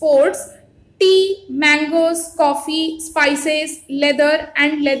mainly exports T, mangoes, coffee, spices, leather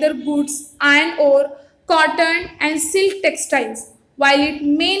and leather goods, iron ore, cotton and silk textiles, while it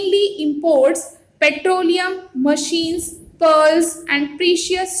mainly imports petroleum, machines, pearls and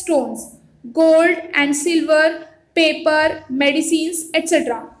precious stones, gold and silver, paper, medicines,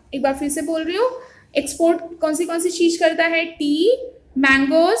 etc. एक बार फिर से बोल रही हूँ, export कौन सी चीज करता है? T,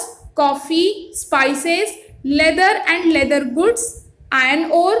 mangoes, coffee, spices, leather and leather goods,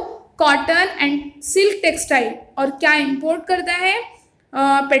 iron ore, cotton and silk textile. और क्या इंपोर्ट करता है?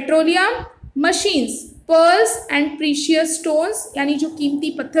 Petroleum, machines, pearls and precious stones, यानी जो कीमती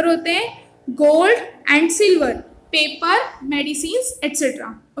पत्थर होते हैं, gold and silver, paper, medicines etcetera.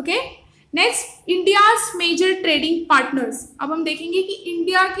 Okay, next, India's major trading partners. अब हम देखेंगे कि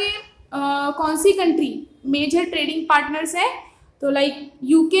इंडिया के कौन सी कंट्री मेजर ट्रेडिंग पार्टनर्स है. तो like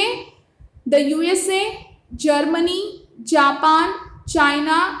UK, the USA, Germany, Japan,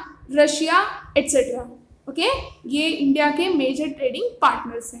 China, Russia etcetera. Okay, ये इंडिया के मेजर ट्रेडिंग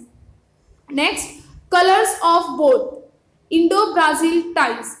पार्टनर्स हैं. Next, colors of both Indo-Brazil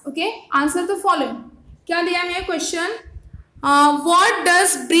ties. Okay, answer the following. क्या दिया है question, what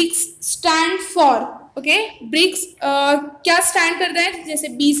does BRICS stand for. Okay, BRICS क्या stand करता है, जैसे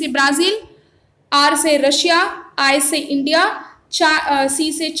बी से ब्राजील, आर से रशिया, आई से इंडिया,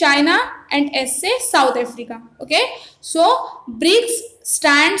 सी से चाइना एंड एस से south Africa. Okay, so BRICS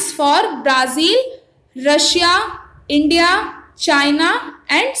stands for Brazil, Russia, India, China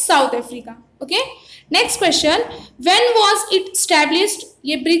and south Africa. Okay, next question, when was it established,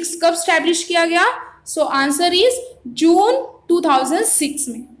 ये ब्रिक्स कब स्टैब्लिश किया गया। So answer is जून 2006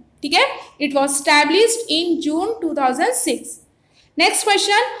 में। ठीक है, it was established in June 2006। Next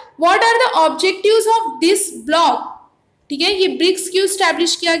question, what are the objectives of this block. ठीक है, ये ब्रिक्स क्यों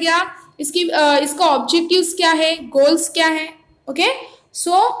स्टैब्लिश किया गया, इसका ऑब्जेक्टिव्स क्या है, गोल्स क्या है। Okay,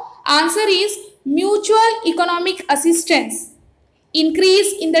 so answer is mutual economic assistance,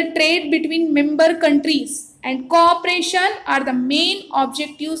 increase in the trade between member countries and cooperation are the main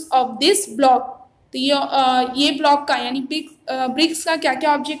objectives of this block। तो ये ब्लॉक का यानी ब्रिक्स का क्या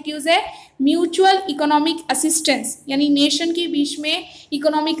क्या ऑब्जेक्टिव्स है, म्यूचुअल इकोनॉमिक असिस्टेंस यानी नेशन के बीच में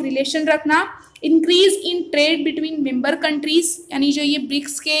इकोनॉमिक रिलेशन रखना, increase in trade between member countries यानी जो ये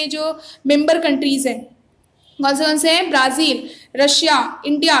ब्रिक्स के जो मेंबर कंट्रीज हैं कौन से हैं, ब्राज़ील, रशिया,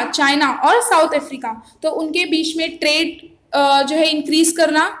 इंडिया, चाइना और साउथ अफ्रीका, तो उनके बीच में ट्रेड जो है इंक्रीज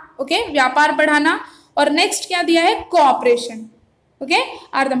करना। ओके, व्यापार बढ़ाना। और नेक्स्ट क्या दिया है, cooperation. Okay,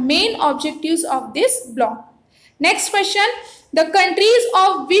 are the main objectives of this block. Next question, the countries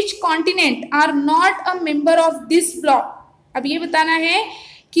of which continent are not a member of this block. अब ये बताना है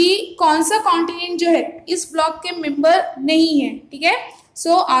कि कौन सा कॉन्टिनेंट जो है इस ब्लॉक के मेंबर नहीं है। ठीक है,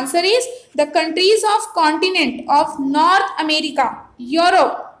 so answer is the countries of continent of north America,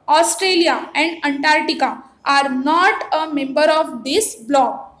 Europe, Australia and Antarctica are not a member of this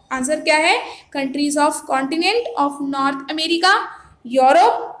block। Answer क्या है, countries of continent of north America,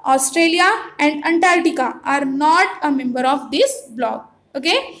 Europe, Australia and Antarctica are not a member of this block.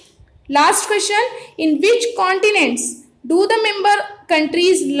 Okay, last question, in which continents do the member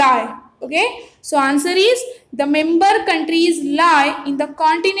countries lie. Okay, so answer is the member countries lie in the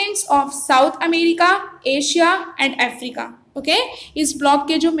continents of south America, Asia and Africa. Okay, इस block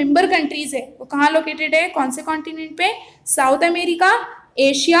के जो member countries है वो कहाँ located है, कौन से continent पे, south America,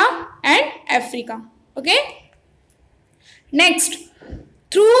 Asia and Africa. Okay, next,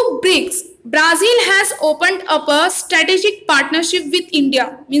 through BRICS Brazil has opened up a strategic partnership with India.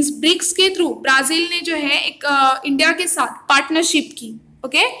 Means BRICS के थ्रू ब्राजील ने जो है एक इंडिया के साथ पार्टनरशिप की।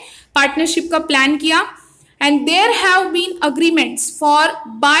 ओके, पार्टनरशिप का प्लान किया and there have been agreements for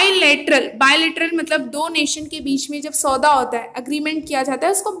bilateral मतलब दो नेशन के बीच में जब सौदा होता है, अग्रीमेंट किया जाता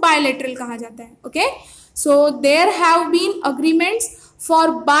है, उसको बायलैटरल कहा जाता है। Okay, so there have been agreements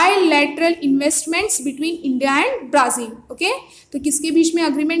for bilateral investments between India and Brazil. Okay, तो किसके बीच में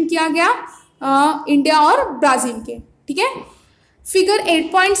अग्रीमेंट किया गया, इंडिया और ब्राजील के। ठीक है, figure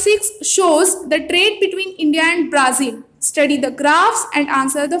 8.6 shows the trade between India and Brazil। Study the graphs and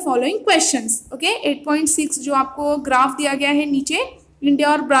answer the following questions. Okay, 8.6 जो आपको ग्राफ दिया गया है नीचे,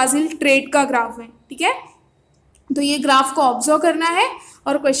 इंडिया और ब्राजील ट्रेड का ग्राफ है। ठीक है, तो ये ग्राफ को ऑब्जर्व करना है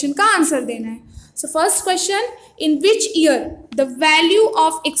और क्वेश्चन का आंसर देना है। So first question, in which year the value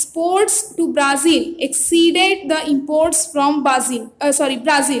of exports to Brazil exceeded the imports from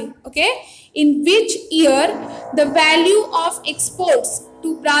Brazil. Okay, in which year the value of exports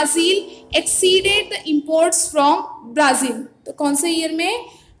to Brazil exceeded the imports from Brazil। तो कौन से year में,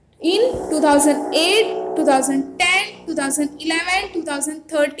 in 2008, 2010, 2011,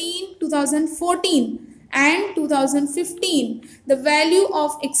 2013, 2014 and 2015 the value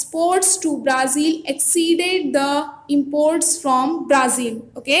of exports to Brazil exceeded the imports from Brazil।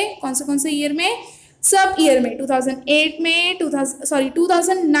 okay, कौन से year में, सब year में, 2008 में,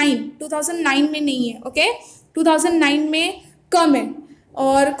 2009 में नहीं है। ओके, 2009 में कम है।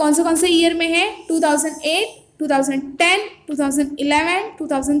 और कौन से ईयर में है, 2008, 2010, 2011,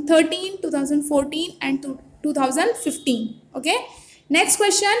 2013, 2014 and 2015। Okay, next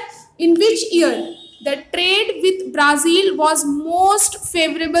question, in which year the trade with Brazil was most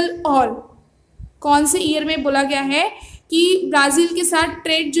favourable all. कौन से ईयर में बोला गया है कि ब्राज़ील के साथ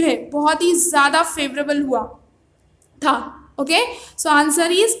ट्रेड जो है बहुत ही ज़्यादा फेवरेबल हुआ था। Okay, so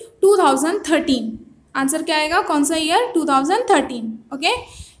answer is 2013। Answer क्या आएगा, कौन सा year, 2013। Okay,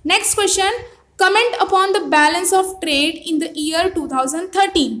 next question, comment upon the balance of trade in the year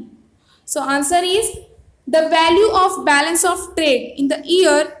 2013। So answer is the value of balance of trade in the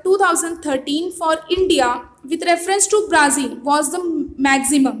year 2013 for India with reference to Brazil was the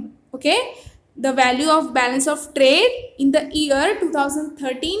maximum. Okay, the value of balance of trade in the year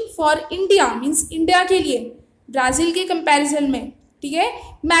 2013 for India means India के लिए Brazil के comparison में, ठीक है,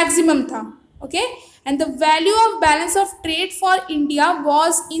 maximum था। Okay, and the value of balance of trade for India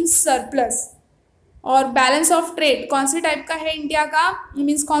was in surplus. और balance of trade कौन से टाइप का है इंडिया का,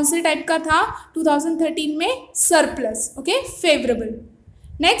 मीन्स कौन से टाइप का था 2013 में, surplus. Okay, favourable.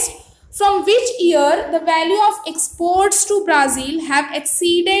 Next, from which year the value of exports to Brazil have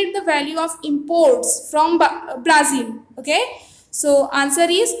exceeded the value of imports from Brazil. Okay, so answer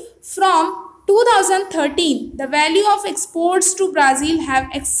is from 2013 the value of exports to Brazil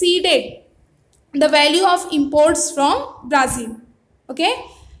have exceeded the value of imports from Brazil. Okay,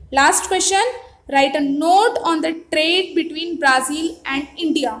 last question, write a note on the trade between Brazil and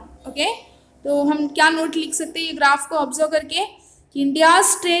India. Okay, तो हम क्या note लिख सकते हैं ये graph को observe करके, India's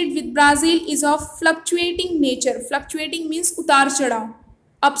trade with Brazil is of fluctuating nature. Fluctuating means उतार चढ़ाव,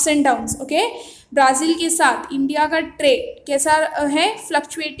 ups and downs. Okay, Brazil के साथ इंडिया का ट्रेड कैसा है,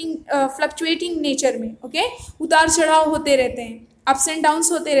 फ्लक्चुएटिंग नेचर में. ओके, उतार चढ़ाव होते रहते हैं, अप्स एंड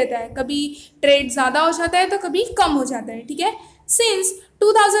डाउन्स होते रहता है, कभी ट्रेड ज़्यादा हो जाता है तो कभी कम हो जाता है. ठीक है, since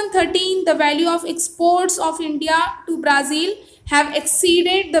 2013 the value of exports of India to Brazil have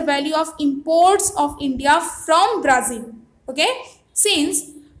exceeded the value of imports of India from Brazil. Okay, since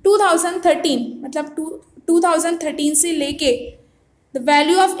 2013 मतलब 2013 से लेके the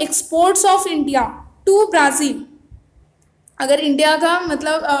value of exports of India to Brazil, अगर इंडिया का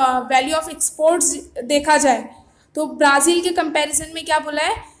मतलब वैल्यू ऑफ एक्सपोर्ट्स देखा जाए तो Brazil के कंपैरिजन में क्या बोला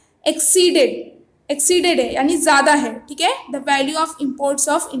है, एक्सीडेड है यानी ज़्यादा है. ठीक है, the value of imports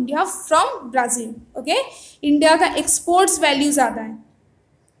of India from Brazil. Okay, India का एक्सपोर्ट्स वैल्यू ज़्यादा है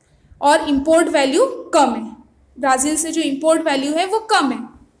और इंपोर्ट वैल्यू कम है. ब्राज़ील से जो इंपोर्ट वैल्यू है वो कम है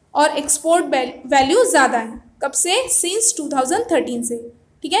और एक्सपोर्ट वैल्यू ज़्यादा है. कब से, सिंस 2013 से.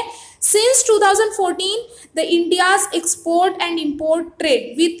 ठीक है, since 2014 the India's export and import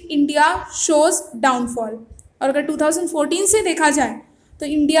trade with India shows downfall. और अगर 2014 से देखा जाए तो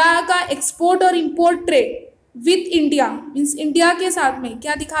इंडिया का एक्सपोर्ट और import trade with India means India के साथ में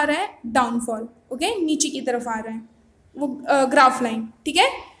क्या दिखा रहा है, डाउनफॉल. ओके, नीचे की तरफ आ रहा है वो ग्राफ लाइन. ठीक है,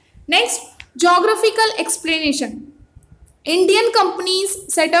 next, geographical explanation. Indian companies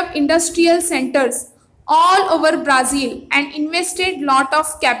set up industrial centers all over Brazil and invested lot of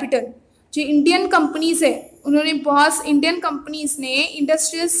capital. जो इंडियन कंपनीज है उन्होंने बहुत, इंडियन कंपनीज ने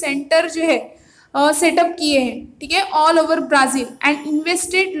इंडस्ट्रियल सेंटर जो है सेटअप किए हैं. ठीक है, all over Brazil and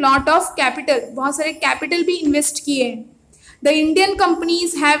invested lot of capital, बहुत सारे कैपिटल भी इन्वेस्ट किए हैं. The Indian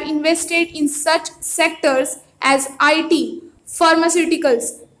companies have invested in such sectors as IT,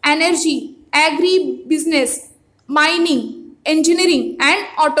 pharmaceuticals, energy, agri business, mining, engineering and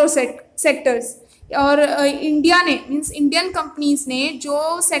auto sectors. और इंडिया ने मीन्स इंडियन कंपनीज ने जो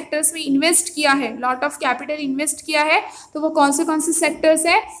sectors में इन्वेस्ट किया है, लॉट ऑफ कैपिटल इन्वेस्ट किया है, तो वो कौन से सेक्टर्स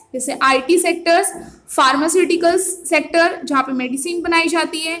है, जैसे IT सेक्टर्स, फार्मास्यूटिकल्स सेक्टर जहाँ पे मेडिसिन बनाई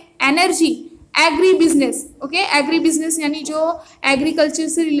जाती है, energy, agri business. Okay, agri business यानी जो एग्रीकल्चर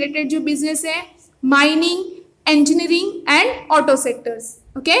से रिलेटेड जो बिजनेस है, mining, engineering and auto sectors.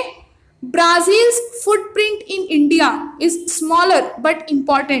 Okay, Brazil's footprint in India is smaller but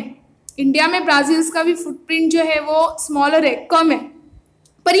important. India में ब्राज़ील का भी फुटप्रिंट जो है वो स्मॉलर है, कम है,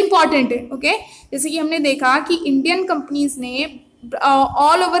 पर इम्पॉर्टेंट है. ओके, जैसे कि हमने देखा कि इंडियन कंपनीज ने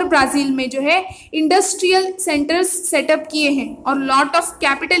ऑल ओवर ब्राज़ील में जो है इंडस्ट्रियल सेंटर्स सेटअप किए हैं और लॉट ऑफ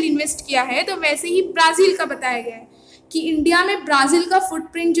कैपिटल इन्वेस्ट किया है, तो वैसे ही ब्राज़ील का बताया गया है कि इंडिया में ब्राज़ील का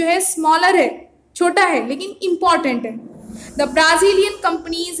फुटप्रिंट जो है स्मॉलर है, छोटा है, लेकिन इम्पॉर्टेंट है. The Brazilian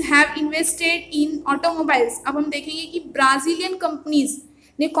companies have invested in automobiles. अब हम देखेंगे कि ब्राज़ीलियन कंपनीज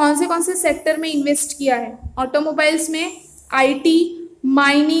ने कौन से सेक्टर में इन्वेस्ट किया है. ऑटोमोबाइल्स में IT,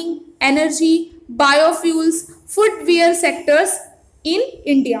 mining, energy, biofuels, footwear sectors in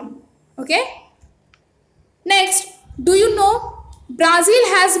India. Okay, next, do you know Brazil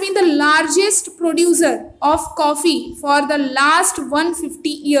has been the largest producer of coffee for the last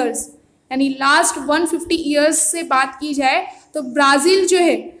 150 years. यानी लास्ट 150 ईयर्स से बात की जाए तो ब्राज़ील जो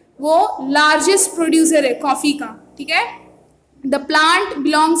है वो लार्जेस्ट प्रोड्यूसर है कॉफ़ी का. ठीक है, the plant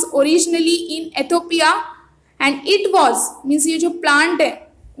belongs originally in Ethiopia and it was means ये जो प्लांट है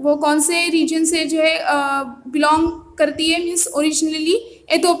वो कौन से रीजन से जो है बिलोंग करती है, मीन्स ओरिजिनली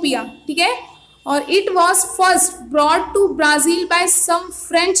एथोपिया. ठीक है, और it was first brought to Brazil bye some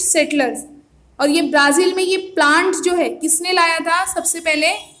French settlers. और ये ब्राज़ील में ये प्लांट जो है किसने लाया था, सबसे पहले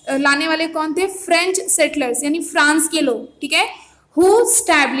लाने वाले कौन थे, फ्रेंच सेटलर्स यानी फ्रांस के लोग. ठीक है, who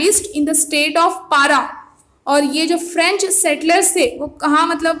established in the state of पारा. और ये जो फ्रेंच सेटलर्स थे वो कहाँ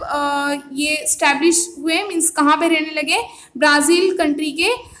मतलब ये स्टैब्लिश हुए, मीन्स कहाँ पे रहने लगे, ब्राज़ील कंट्री के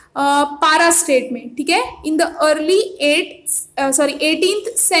पारा स्टेट में. ठीक है, in the early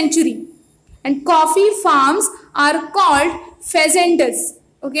 18th century. And coffee farms are called फेजेंडस.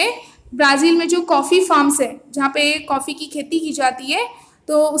 Okay, Brazil में जो कॉफ़ी फार्म्स है, जहाँ पे कॉफ़ी की खेती की जाती है,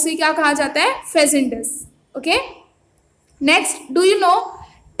 तो उसे क्या कहा जाता है? फेजेंडस। Okay, next, do you know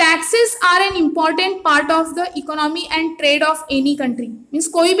taxes are an important part of the economy and trade off any country. Means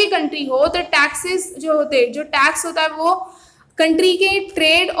कोई भी कंट्री हो तो टैक्सेस जो होते हैं, जो टैक्स होता है वो कंट्री के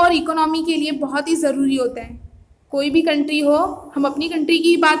ट्रेड और इकोनॉमी के लिए बहुत ही ज़रूरी होता है। कोई भी कंट्री हो, हम अपनी कंट्री की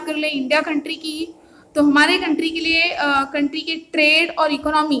ही बात कर लें, इंडिया कंट्री की, तो हमारे कंट्री के लिए कंट्री के ट्रेड और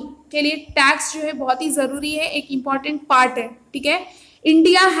इकोनॉमी के लिए टैक्स जो है बहुत ही ज़रूरी है, एक इम्पॉर्टेंट पार्ट है। ठीक है,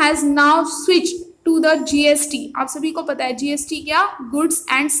 India has now switch to the GST. आप सभी को पता है जीएसटी क्या? Goods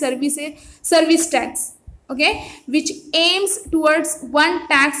and service tax. Okay, which aims towards one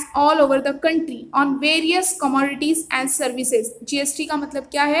tax all over the country on various commodities and services. GST का मतलब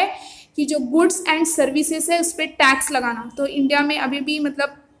क्या है कि जो गुड्स एंड सर्विसेज है उस पर टैक्स लगाना। तो इंडिया में अभी भी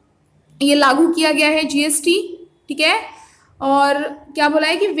मतलब ये लागू किया गया है जीएसटी। ठीक है, और क्या बोला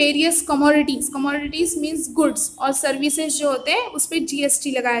है कि वेरियस कमोडिटीज मीन्स गुड्स और सर्विसेज जो होते हैं उस पर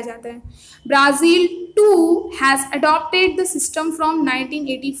जीएसटी लगाया जाता है। Brazil to has adopted the system from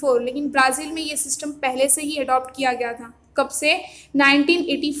 1984। लेकिन ब्राज़ील में ये सिस्टम पहले से ही अडॉप्ट किया गया था। कब से?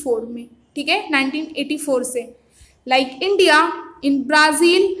 1984 में। ठीक है, 1984 से। Like India, in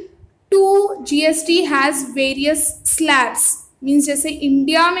Brazil to GST has various slabs. Means जैसे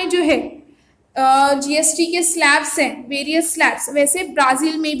इंडिया में जो है जीएसटी के स्लैब्स हैं, वेरियस स्लैब्स, वैसे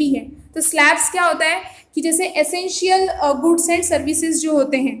ब्राज़ील में भी हैं। तो स्लैब्स क्या होता है कि जैसे एसेंशियल गुड्स एंड सर्विसेज जो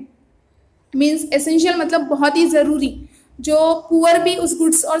होते हैं, मीन्स एसेंशियल मतलब बहुत ही ज़रूरी, जो पुअर भी उस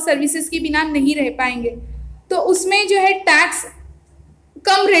गुड्स और सर्विसेज के बिना नहीं रह पाएंगे, तो उसमें जो है टैक्स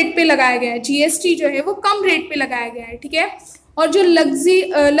कम रेट पे लगाया गया है। जीएसटी जो है वो कम रेट पे लगाया गया है। ठीक है, और जो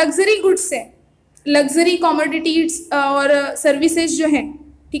लग्जरी गुड्स है, लग्जरी कमोडिटीज और सर्विसेज जो हैं,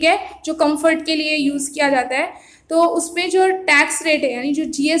 ठीक है, जो कंफर्ट के लिए यूज़ किया जाता है, तो उसमें जो टैक्स रेट है यानी जो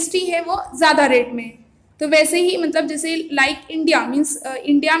जीएसटी है वो ज़्यादा रेट में है। तो वैसे ही मतलब जैसे लाइक इंडिया, मीन्स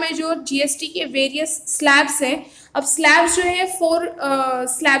इंडिया में जो जीएसटी के वेरियस स्लैब्स है, अब स्लैब्स जो है 4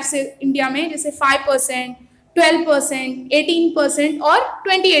 स्लैब्स है इंडिया में, जैसे 5%, 12%, 18% और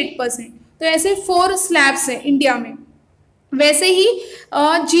 28%। तो ऐसे 4 स्लैब्स है इंडिया में। वैसे ही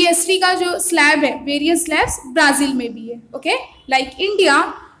जीएसटी का जो स्लैब है, वेरियस स्लैब्स ब्राज़ील में भी है। Okay, like India,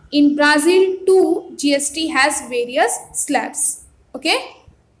 in Brazil too GST has various slabs. Okay,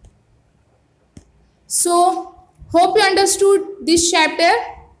 so hope you understood this chapter.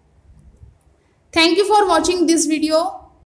 Thank you for watching this video.